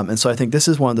 And so I think this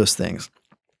is one of those things.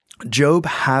 Job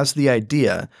has the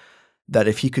idea that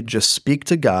if he could just speak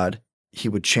to God, he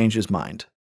would change his mind.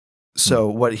 So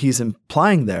what he's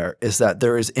implying there is that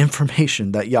there is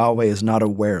information that Yahweh is not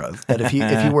aware of. That if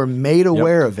he were made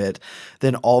aware of it,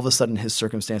 then all of a sudden his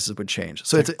circumstances would change.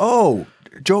 So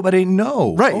Job, I didn't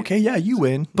know. Right. Okay, yeah, you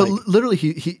win. But literally,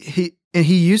 he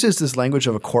uses this language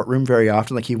of a courtroom very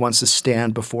often. Like, he wants to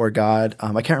stand before God.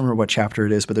 I can't remember what chapter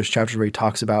it is, but there's chapters where he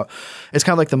talks about, it's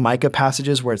kind of like the Micah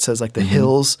passages where it says like the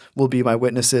hills will be my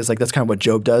witnesses. Like, that's kind of what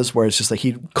Job does, where it's just like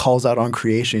he calls out on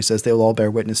creation. He says they will all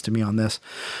bear witness to me on this.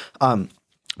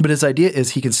 But his idea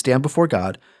is he can stand before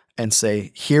God and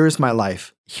say, here is my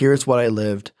life. Here's what I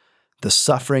lived. the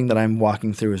suffering that I'm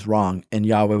walking through is wrong. And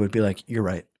Yahweh would be like, you're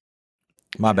right.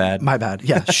 My bad. My bad.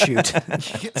 Yeah, shoot.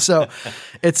 So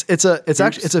it's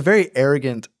a very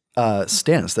arrogant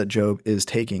stance that Job is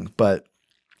taking. But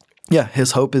yeah,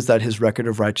 his hope is that his record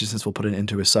of righteousness will put an end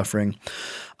to his suffering.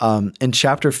 In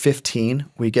chapter 15,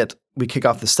 we kick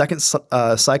off the second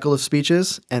cycle of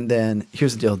speeches. And then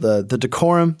here's the deal. The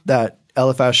decorum that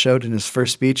Eliphaz showed in his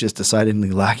first speech is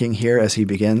decidedly lacking here as he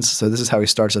begins. So this is how he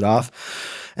starts it off.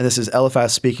 And this is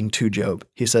Eliphaz speaking to Job.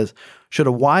 He says, should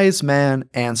a wise man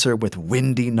answer with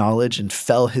windy knowledge and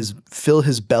fill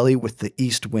his belly with the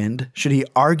east wind? Should he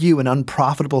argue in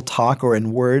unprofitable talk or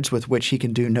in words with which he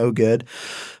can do no good?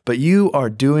 But you are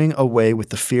doing away with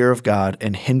the fear of God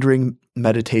and hindering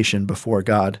meditation before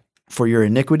God. For your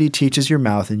iniquity teaches your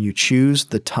mouth, and you choose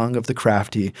the tongue of the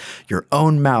crafty. Your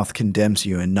own mouth condemns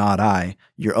you, and not I.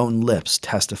 Your own lips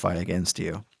testify against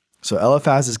you. So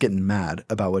Eliphaz is getting mad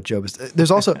about what Job is. There's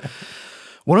also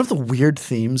one of the weird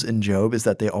themes in Job is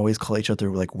that they always call each other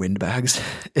like windbags.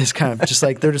 It's kind of just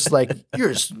like, they're just like,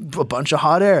 you're just a bunch of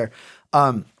hot air.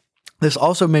 There's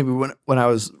also maybe when I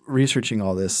was researching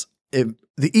all this,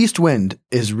 the east wind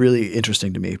is really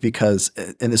interesting to me because,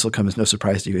 and this will come as no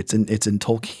surprise to you, it's in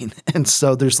Tolkien. And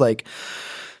so there's like,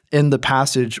 in the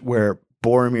passage where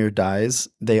Boromir dies,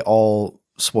 they all,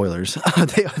 spoilers,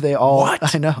 they all,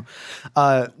 what? I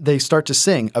know, they start to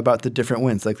sing about the different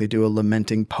winds. Like they do a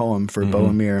lamenting poem for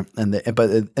Boromir. And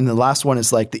the last one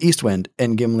is like the east wind.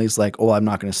 And Gimli's like, oh, I'm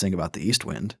not going to sing about the east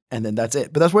wind. And then that's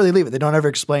it. But that's where they leave it. They don't ever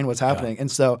explain what's happening. Yeah.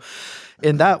 And so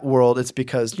in that world, it's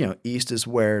because, east is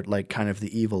where like kind of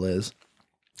the evil is.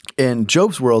 In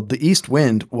Job's world, the east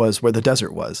wind was where the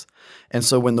desert was. And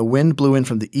so when the wind blew in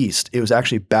from the east, it was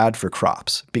actually bad for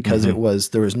crops because there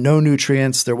was no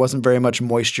nutrients. There wasn't very much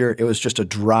moisture. It was just a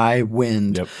dry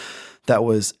wind that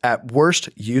was at best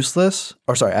useless,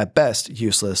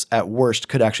 at worst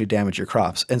could actually damage your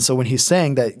crops. And so when he's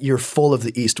saying that you're full of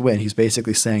the east wind, he's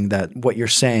basically saying that what you're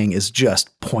saying is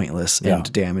just pointless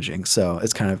and damaging. So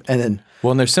it's kind of, and then. Well,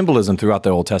 and there's symbolism throughout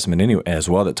the Old Testament anyway as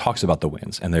well that talks about the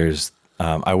winds. And there's,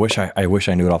 I wish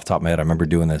I knew it off the top of my head. I remember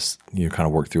doing this, kind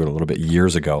of worked through it a little bit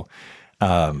years ago.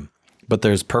 But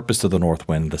there's purpose to the north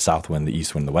wind, the south wind, the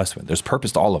east wind, the west wind. There's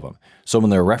purpose to all of them. So when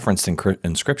they're referenced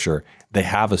in Scripture, they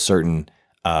have a certain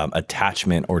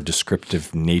attachment or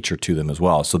descriptive nature to them as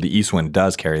well. So the east wind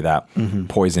does carry that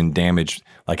poison, damage.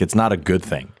 Like it's not a good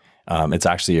thing. It's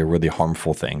actually a really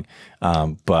harmful thing.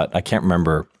 But I can't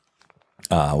remember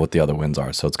what the other winds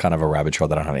are. So it's kind of a rabbit trail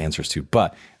that I don't have answers to.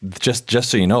 But just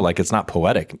so you know, like it's not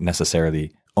poetic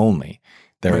necessarily only.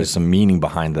 There is some meaning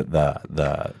behind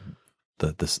the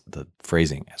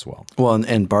phrasing as well. Well,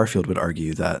 and Barfield would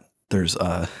argue that there's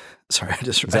sorry, I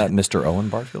just is that Mr. Owen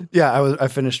Barfield? Yeah, I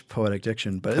finished Poetic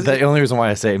Diction, but the only reason why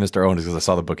I say Mr. Owen is because I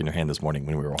saw the book in your hand this morning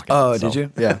when we were walking. Oh, did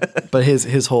you? Yeah, but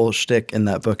his whole shtick in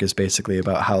that book is basically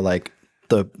about how like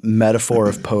the metaphor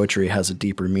of poetry has a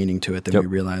deeper meaning to it than we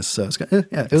realize. So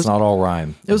it's not all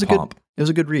rhyme. It was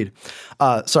a good read.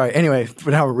 Sorry. Anyway, for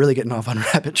now we're really getting off on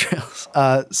rabbit trails.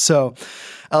 So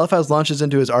Eliphaz launches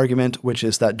into his argument, which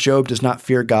is that Job does not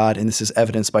fear God, and this is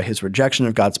evidenced by his rejection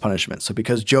of God's punishment. So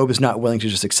because Job is not willing to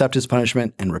just accept his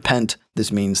punishment and repent,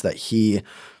 this means that he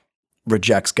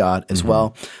rejects God as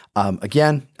well.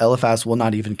 Again, Eliphaz will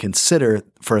not even consider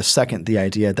for a second the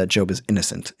idea that Job is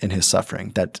innocent in his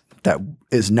suffering. That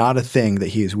is not a thing that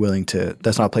he is willing to,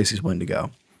 that's not a place he's willing to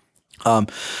go.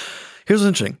 Here's what's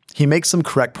interesting. He makes some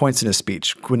correct points in his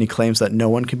speech when he claims that no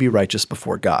one can be righteous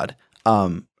before God.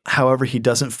 However, he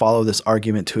doesn't follow this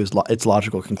argument to its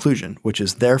logical conclusion, which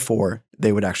is therefore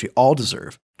they would actually all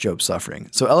deserve Job's suffering.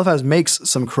 So Eliphaz makes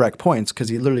some correct points because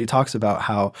he literally talks about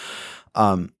how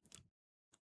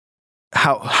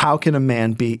can a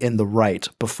man be in the right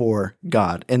before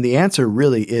God? And the answer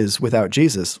really is without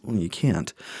Jesus, well, you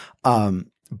can't.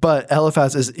 But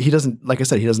Eliphaz he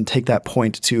doesn't take that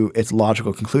point to its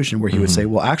logical conclusion where he would say,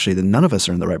 well, actually, then none of us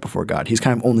are in the right before God. He's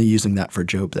kind of only using that for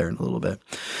Job there in a little bit.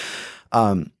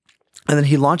 And then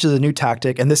he launches a new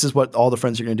tactic, and this is what all the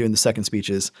friends are going to do in the second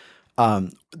speeches.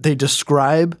 They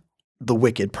describe the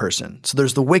wicked person. So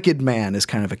there's the wicked man is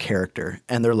kind of a character,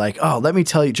 and they're like, oh, let me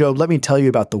tell you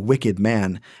about the wicked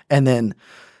man. And then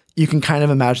you can kind of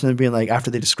imagine them being like, after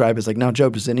they describe it, it's like, now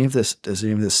Job, does any of this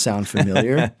sound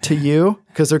familiar to you?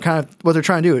 Because they're kind of, what they're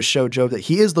trying to do is show Job that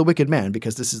he is the wicked man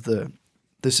because this is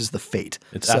the fate.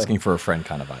 It's asking for a friend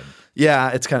kind of vibe. Yeah,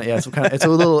 it's a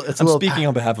little. I'm speaking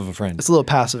on behalf of a friend. It's a little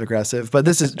passive aggressive, but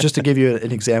this is just to give you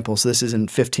an example. So this is in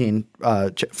 15,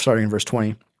 starting in verse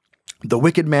 20. The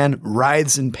wicked man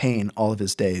writhes in pain all of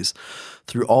his days.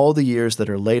 Through all the years that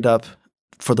are laid up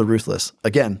for the ruthless.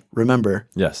 Again, remember,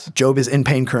 Yes. Job is in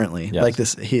pain currently. Yes. Like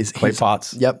this, he's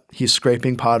pots. Yep, he's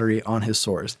scraping pottery on his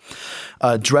sores.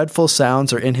 Dreadful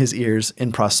sounds are in his ears.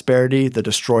 In prosperity, the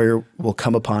destroyer will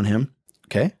come upon him.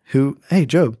 Okay, hey,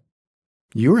 Job,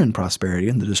 you were in prosperity,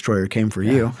 and the destroyer came for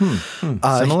you.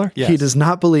 Similar? Yes. He does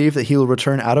not believe that he will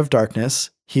return out of darkness.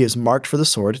 He is marked for the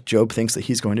sword. Job thinks that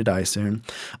he's going to die soon.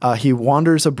 He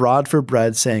wanders abroad for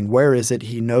bread, saying, "Where is it?"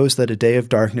 He knows that a day of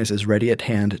darkness is ready at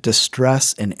hand.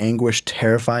 Distress and anguish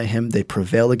terrify him. They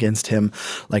prevail against him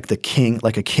like a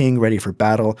king ready for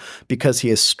battle, because he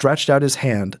has stretched out his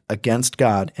hand against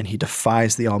God, and he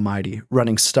defies the Almighty,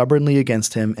 running stubbornly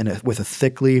against him with a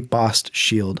thickly bossed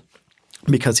shield,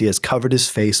 because he has covered his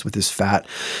face with his fat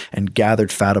and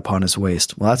gathered fat upon his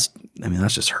waist. Well, that's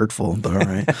just hurtful, but all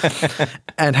right.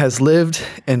 And has lived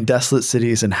in desolate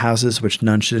cities and houses which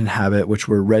none should inhabit, which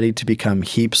were ready to become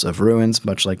heaps of ruins,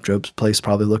 much like Job's place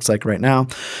probably looks like right now.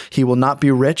 He will not be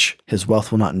rich. His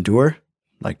wealth will not endure,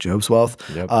 like Job's wealth,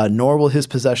 nor will his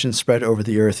possessions spread over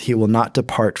the earth. He will not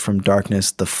depart from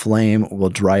darkness. The flame will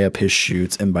dry up his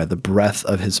shoots, and by the breath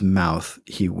of his mouth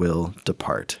he will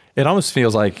depart. It almost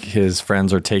feels like his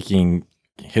friends are taking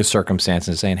his circumstances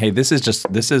and saying, "Hey, this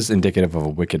is indicative of a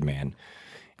wicked man,"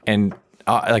 and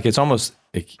it's almost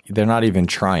they're not even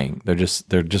trying. They're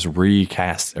just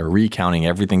recounting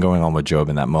everything going on with Job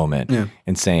in that moment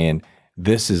and saying,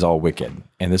 this is all wicked,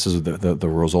 and this is the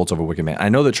results of a wicked man. I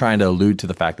know they're trying to allude to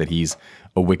the fact that he's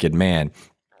a wicked man,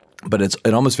 but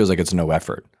it almost feels like it's no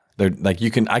effort. They're like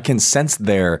I can sense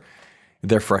their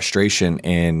frustration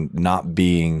in not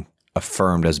being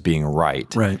affirmed as being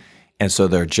right. Right. And so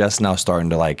they're just now starting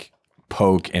to like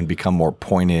poke and become more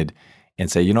pointed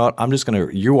and say, you know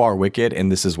what, you are wicked,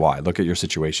 and this is why. Look at your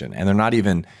situation. And they're not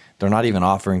even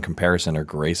offering comparison or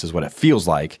grace is what it feels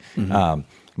like. Mm-hmm.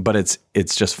 But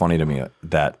it's just funny to me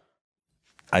that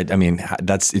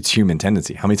it's human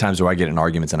tendency. How many times do I get in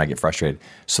arguments and I get frustrated?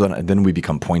 So then we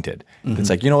become pointed. Mm-hmm. It's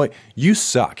like, you know what, you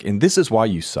suck, and this is why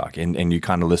you suck. And you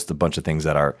kind of list a bunch of things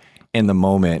that are in the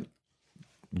moment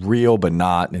real but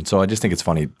not. And so I just think it's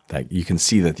funny that you can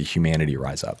see that the humanity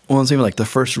rise up. Well, it's even like the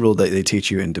first rule that they teach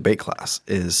you in debate class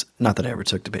is, not that I ever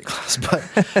took debate class,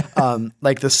 but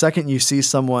like the second you see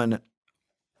someone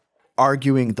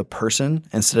arguing the person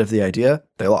instead of the idea,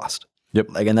 they lost.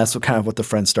 Yep. Like, and that's what the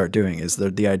friends start doing is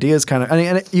the idea is kind of,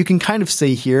 and you can kind of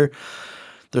see here,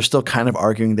 they're still kind of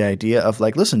arguing the idea of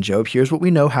like, listen, Job, here's what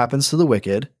we know happens to the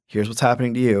wicked. Here's what's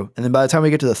happening to you. And then by the time we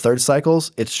get to the third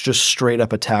cycles, it's just straight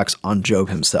up attacks on Job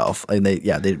himself. And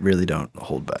they really don't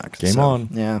hold back. Game on.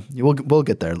 Yeah. We'll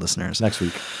get there, listeners. Next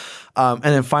week. And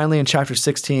then finally in chapter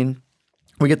 16,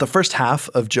 we get the first half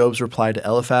of Job's reply to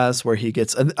Eliphaz, where he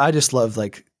gets, and I just love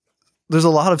there's a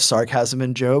lot of sarcasm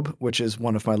in Job, which is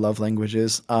one of my love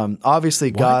languages.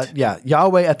 Obviously God,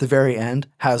 Yahweh at the very end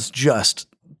has just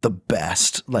the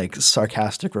best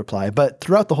sarcastic reply, but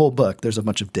throughout the whole book, there's a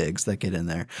bunch of digs that get in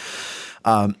there.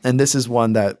 And this is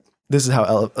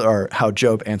how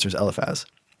Job answers Eliphaz.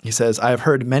 He says, "I have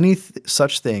heard many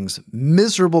such things.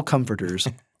 Miserable comforters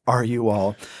are you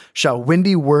all. Shall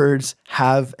windy words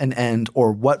have an end,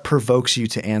 or what provokes you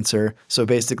to answer?" So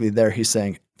basically there he's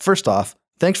saying, first off,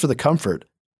 thanks for the comfort,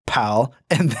 pal.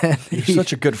 And then you're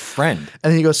such a good friend.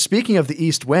 And then he goes, speaking of the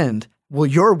east wind, will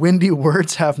your windy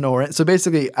words have no end? So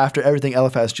basically, after everything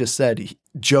Eliphaz just said,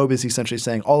 Job is essentially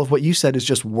saying all of what you said is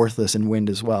just worthless in wind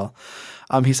as well.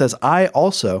 He says, "I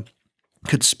also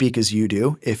could speak as you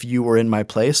do if you were in my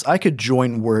place. I could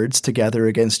join words together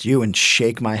against you and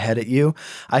shake my head at you.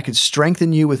 I could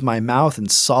strengthen you with my mouth, and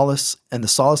the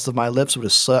solace of my lips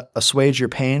would assuage your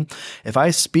pain. If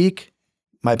I speak,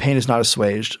 my pain is not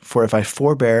assuaged, for if I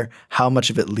forbear, how much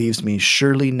of it leaves me?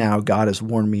 Surely now God has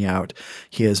worn me out.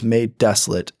 He has made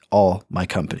desolate all my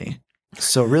company."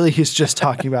 So really he's just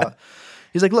talking about,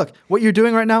 he's like, look, what you're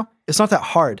doing right now, it's not that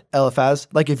hard, Eliphaz.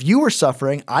 Like if you were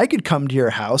suffering, I could come to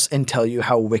your house and tell you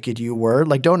how wicked you were.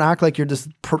 Like don't act like you're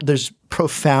this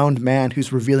profound man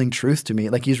who's revealing truth to me.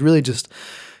 Like he's really just,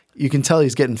 you can tell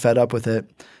he's getting fed up with it.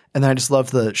 And then I just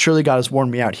love surely God has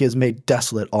worn me out. He has made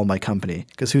desolate all my company.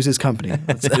 Because who's his company?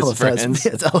 It's Eliphaz.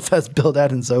 It's Eliphaz,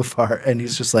 Bildad, and Zophar. And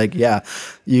he's just like, yeah,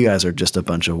 you guys are just a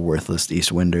bunch of worthless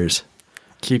east winders.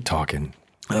 Keep talking.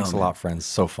 Thanks a lot, friends.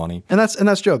 So funny. And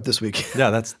that's Job this week. Yeah,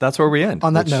 that's where we end.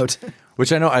 On that note.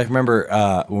 Which I remember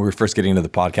when we were first getting into the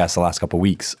podcast the last couple of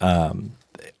weeks,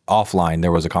 offline,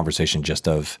 there was a conversation just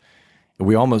of,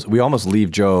 we almost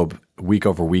leave Job week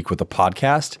over week with the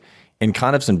podcast and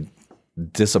kind of some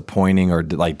disappointing or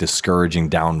discouraging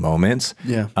down moments.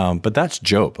 Yeah. But that's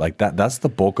Job. That's the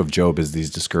bulk of Job, is these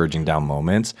discouraging down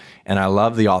moments. And I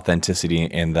love the authenticity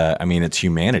and it's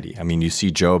humanity. I mean, you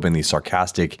see Job in these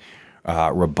sarcastic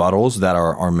rebuttals that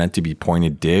are meant to be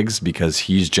pointed digs because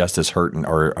he's just as hurt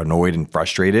or annoyed and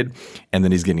frustrated, and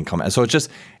then he's getting comments. So it's just,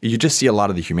 you just see a lot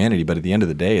of the humanity, but at the end of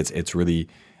the day, it's really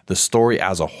the story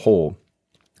as a whole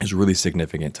is really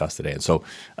significant to us today. And so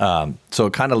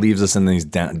it kind of leaves us in these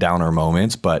downer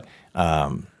moments, but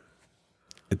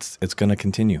it's going to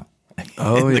continue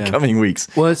in the coming weeks.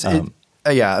 Well,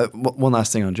 one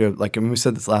last thing on Job. Like, we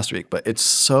said this last week, but it's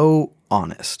so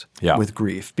honest with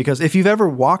grief. Because if you've ever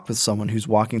walked with someone who's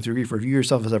walking through grief, or if you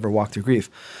yourself has ever walked through grief,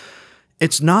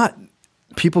 it's not,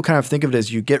 people kind of think of it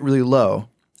as you get really low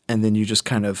and then you just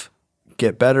kind of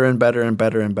get better and better and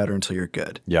better and better until you're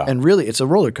good. Yeah. And really, it's a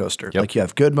roller coaster. Yep. Like, you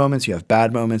have good moments, you have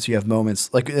bad moments, you have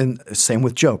moments like, and same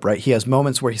with Job, right? He has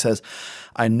moments where he says,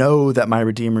 I know that my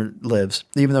Redeemer lives.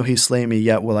 Even though he slay me,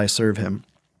 yet will I serve him.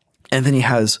 And then he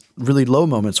has really low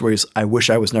moments where he's, I wish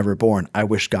I was never born. I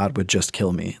wish God would just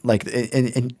kill me. Like,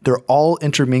 and they're all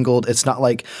intermingled. It's not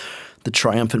like the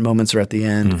triumphant moments are at the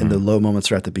end and the low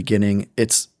moments are at the beginning.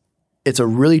 It's a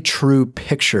really true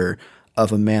picture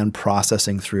of a man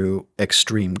processing through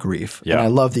extreme grief. Yeah. And I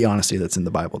love the honesty that's in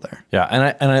the Bible there. Yeah.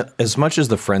 And I, as much as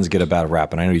the Friends get a bad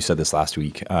rap, and I know you said this last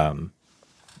week,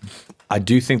 I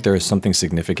do think there is something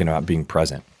significant about being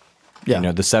present. Yeah. You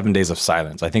know, the 7 days of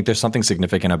silence. I think there's something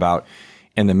significant about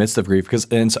in the midst of grief, because,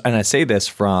 and I say this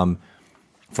from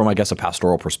I guess a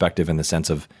pastoral perspective, in the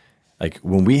sense of, like,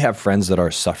 when we have friends that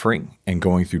are suffering and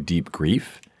going through deep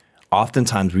grief,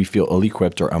 oftentimes we feel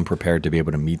ill-equipped or unprepared to be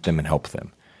able to meet them and help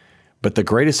them. But the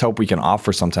greatest help we can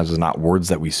offer sometimes is not words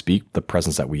that we speak, the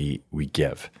presence that we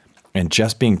give. And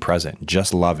just being present,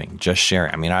 just loving, just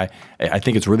sharing. I mean, I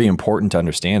think it's really important to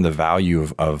understand the value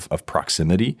of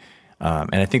proximity.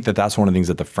 And I think that's one of the things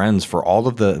that the Friends, for all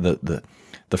of the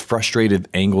frustrated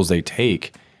angles they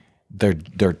take,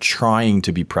 they're trying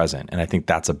to be present. And I think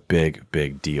that's a big,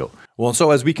 big deal. Well, and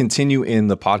so as we continue in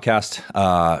the podcast,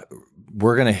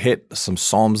 we're going to hit some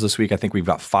Psalms this week. I think we've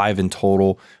got 5 in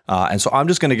total. And so I'm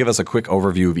just going to give us a quick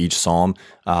overview of each Psalm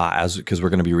because we're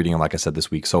going to be reading them, like I said, this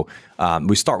week. So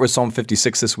we start with Psalm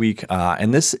 56 this week.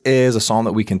 And this is a Psalm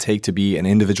that we can take to be an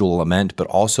individual lament, but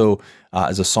also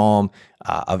as a Psalm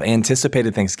of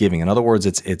anticipated thanksgiving. In other words,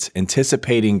 it's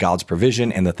anticipating God's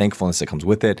provision and the thankfulness that comes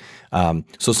with it.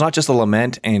 So it's not just a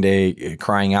lament and a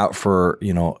crying out for,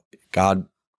 God,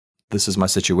 this is my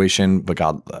situation, but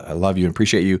God, I love you and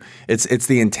appreciate you. It's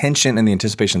the intention and the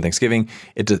anticipation of thanksgiving.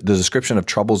 The description of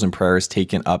troubles and prayers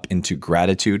taken up into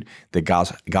gratitude that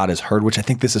God has heard, which I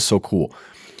think this is so cool.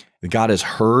 God has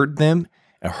heard them,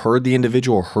 heard the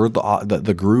individual, heard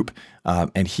the group,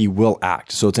 and he will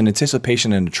act. So it's an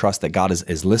anticipation and a trust that God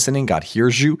is listening. God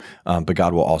hears you, but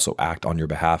God will also act on your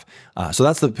behalf. So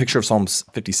that's the picture of Psalm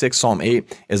 56. Psalm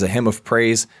 8 is a hymn of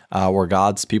praise where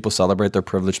God's people celebrate their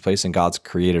privileged place in God's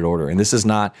created order. And this is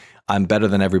not, I'm better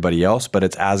than everybody else, but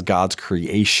it's as God's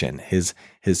creation,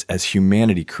 as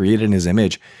humanity created in his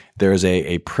image, there is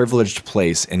a privileged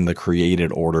place in the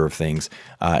created order of things.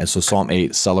 And so Psalm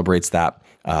 8 celebrates that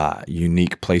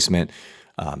unique placement.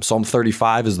 Psalm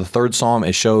 35 is the third psalm.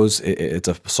 It's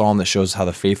a psalm that shows how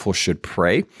the faithful should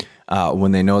pray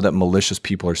when they know that malicious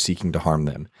people are seeking to harm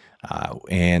them.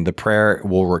 And the prayer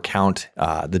will recount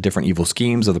the different evil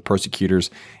schemes of the persecutors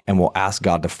and will ask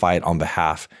God to fight on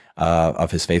behalf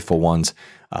of his faithful ones.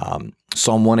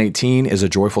 Psalm 118 is a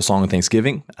joyful song of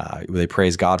thanksgiving. They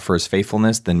praise God for his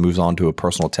faithfulness, then moves on to a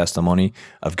personal testimony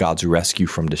of God's rescue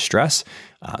from distress.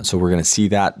 So we're going to see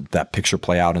that picture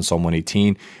play out in Psalm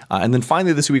 118. And then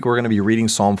finally this week, we're going to be reading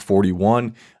Psalm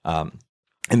 41.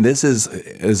 And this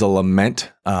is a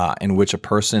lament in which a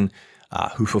person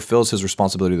who fulfills his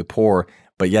responsibility to the poor,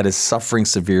 but yet is suffering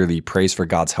severely, prays for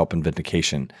God's help and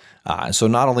vindication. And so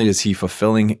not only is he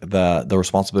fulfilling the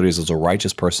responsibilities as a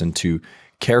righteous person to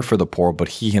care for the poor, but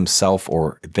he himself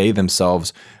or they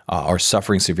themselves are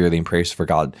suffering severely and prays for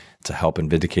God to help and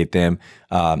vindicate them.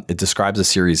 It describes a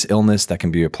serious illness that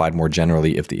can be applied more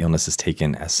generally if the illness is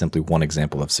taken as simply one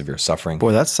example of severe suffering.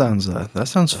 Boy, that sounds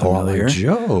familiar.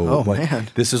 Job. Oh man,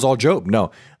 this is all Job.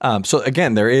 No. So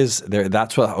again, ironically,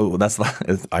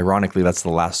 that's the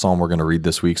last Psalm we're going to read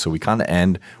this week. So we kind of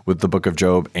end with the book of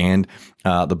Job and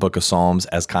the book of Psalms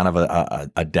as kind of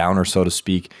a downer, so to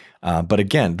speak. But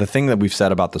again, the thing that we've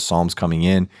said about the Psalms coming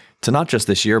in to not just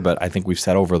this year, but I think we've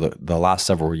said over the last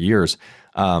several years,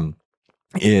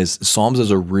 is Psalms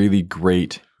is a really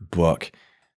great book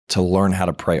to learn how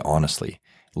to pray honestly,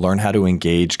 learn how to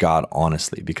engage God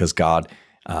honestly, because God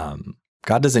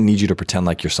doesn't need you to pretend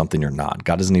like you're something you're not.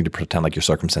 God doesn't need to pretend like your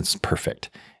circumstance is perfect.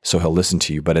 So he'll listen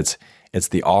to you, but it's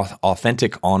the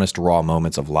authentic, honest, raw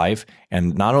moments of life.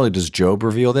 And not only does Job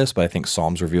reveal this, but I think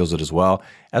Psalms reveals it as well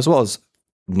as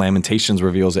Lamentations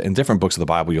reveals it. In different books of the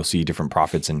Bible, you'll see different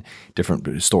prophets and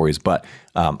different stories. But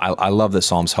I love that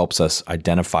Psalms helps us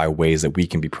identify ways that we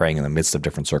can be praying in the midst of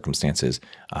different circumstances.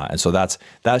 And so that's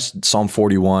Psalm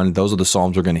 41. Those are the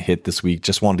Psalms we're going to hit this week.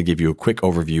 Just wanted to give you a quick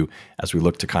overview as we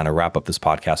look to kind of wrap up this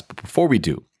podcast. But before we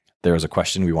do, there is a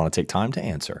question we want to take time to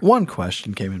answer. One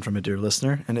question came in from a dear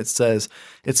listener, and it says,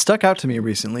 "It stuck out to me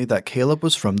recently that Caleb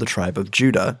was from the tribe of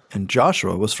Judah and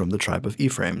Joshua was from the tribe of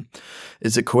Ephraim.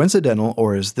 Is it coincidental,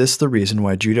 or is this the reason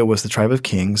why Judah was the tribe of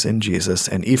kings in Jesus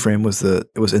and Ephraim was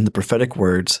in the prophetic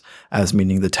words as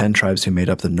meaning the 10 tribes who made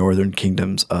up the northern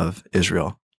kingdoms of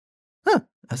Israel?"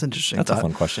 That's interesting. That's a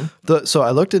fun question. So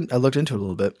I looked into it a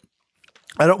little bit.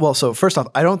 So first off,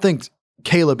 I don't think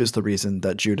Caleb is the reason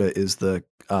that Judah is the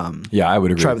I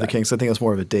would agree tribe with of the kings. I think it's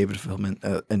more of a David fulfillment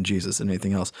in Jesus than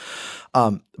anything else.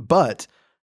 But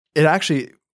it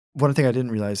actually, one thing I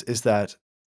didn't realize is that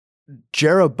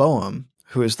Jeroboam,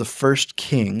 who is the first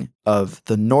king of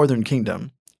the northern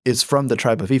kingdom, is from the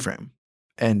tribe of Ephraim.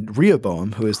 And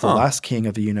Rehoboam, who is the last king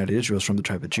of the united Israel, is from the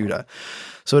tribe of Judah.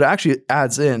 So it actually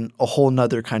adds in a whole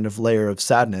nother kind of layer of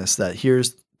sadness that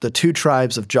here's the 2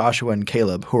 tribes of Joshua and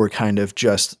Caleb, who are kind of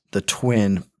just the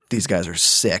twin. These guys are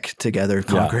sick together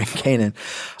conquering Canaan.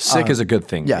 Sick is a good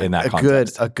thing in that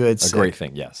context. A great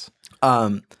thing, yes.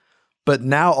 But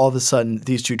now all of a sudden,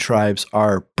 these 2 tribes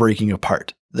are breaking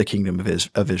apart the kingdom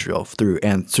of Israel through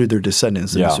their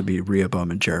descendants. And this would be Rehoboam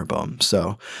and Jeroboam.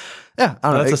 So, I don't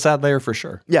know. That's a sad layer for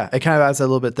sure. Yeah, it kind of adds a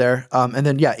little bit there. And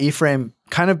then, Ephraim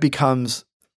kind of becomes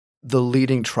the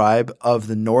leading tribe of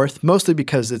the north, mostly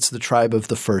because it's the tribe of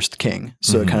the first king.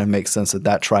 So it kind of makes sense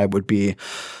that tribe would be,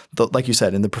 like you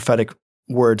said, in the prophetic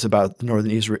words about the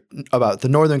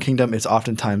northern kingdom, it's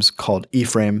oftentimes called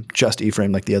Ephraim, just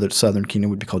Ephraim, like the other southern kingdom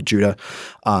would be called Judah.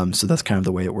 So that's kind of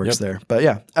the way it works there. But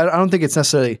I don't think it's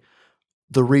necessarily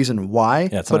the reason why.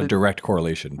 Yeah, it's not a direct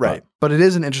correlation. Right. But it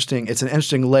is an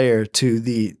interesting layer to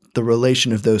the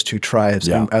relation of those 2 tribes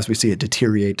as we see it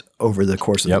deteriorate over the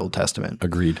course of the Old Testament.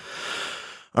 Agreed.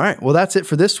 All right. Well, that's it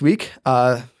for this week.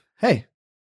 Hey,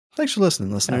 thanks for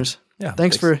listening, listeners. Yeah.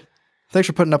 Thanks for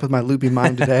putting up with my loopy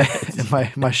mind today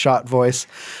and my shot voice.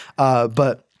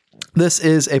 But this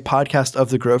is a podcast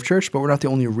of the Grove Church, but we're not the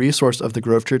only resource of the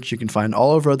Grove Church. You can find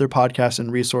all of our other podcasts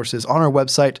and resources on our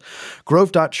website,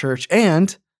 grove.church.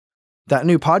 And that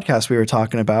new podcast we were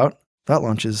talking about, that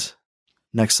launches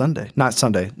next Sunday. Not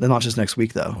Sunday. That launches next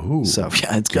week, though. Ooh, so,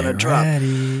 it's going to drop.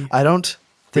 Ready.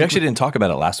 We actually didn't talk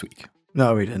about it last week.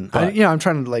 No, we didn't. I'm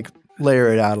trying to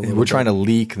layer it out a little bit. We're trying to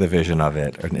leak the vision of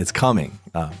it, and it's coming.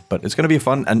 But it's going to be a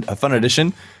fun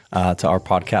addition to our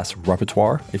podcast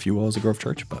repertoire, if you will, as a Grove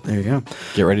Church. But there you go.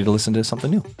 Get ready to listen to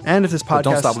something new. And if this podcast...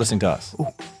 don't stop listening to us.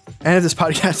 And if this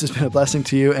podcast has been a blessing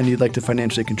to you and you'd like to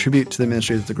financially contribute to the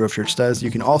ministry that the Grove Church does, you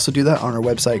can also do that on our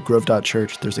website,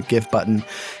 grove.church. There's a give button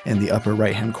in the upper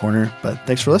right-hand corner. But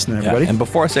thanks for listening, everybody. And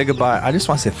before I say goodbye, I just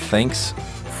want to say thanks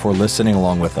for listening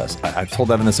along with us. I've told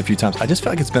Evan this a few times. I just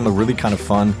feel like it's been a really kind of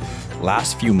fun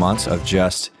last few months of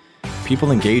just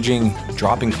people engaging,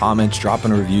 dropping comments,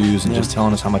 dropping reviews, and just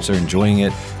telling us how much they're enjoying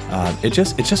it. It's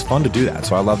just fun to do that.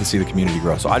 So I love to see the community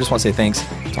grow. So I just want to say thanks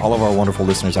to all of our wonderful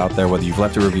listeners out there. Whether you've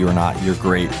left a review or not, you're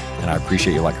great, and I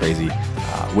appreciate you like crazy.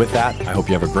 With that, I hope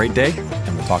you have a great day,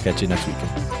 and we'll talk at you next week.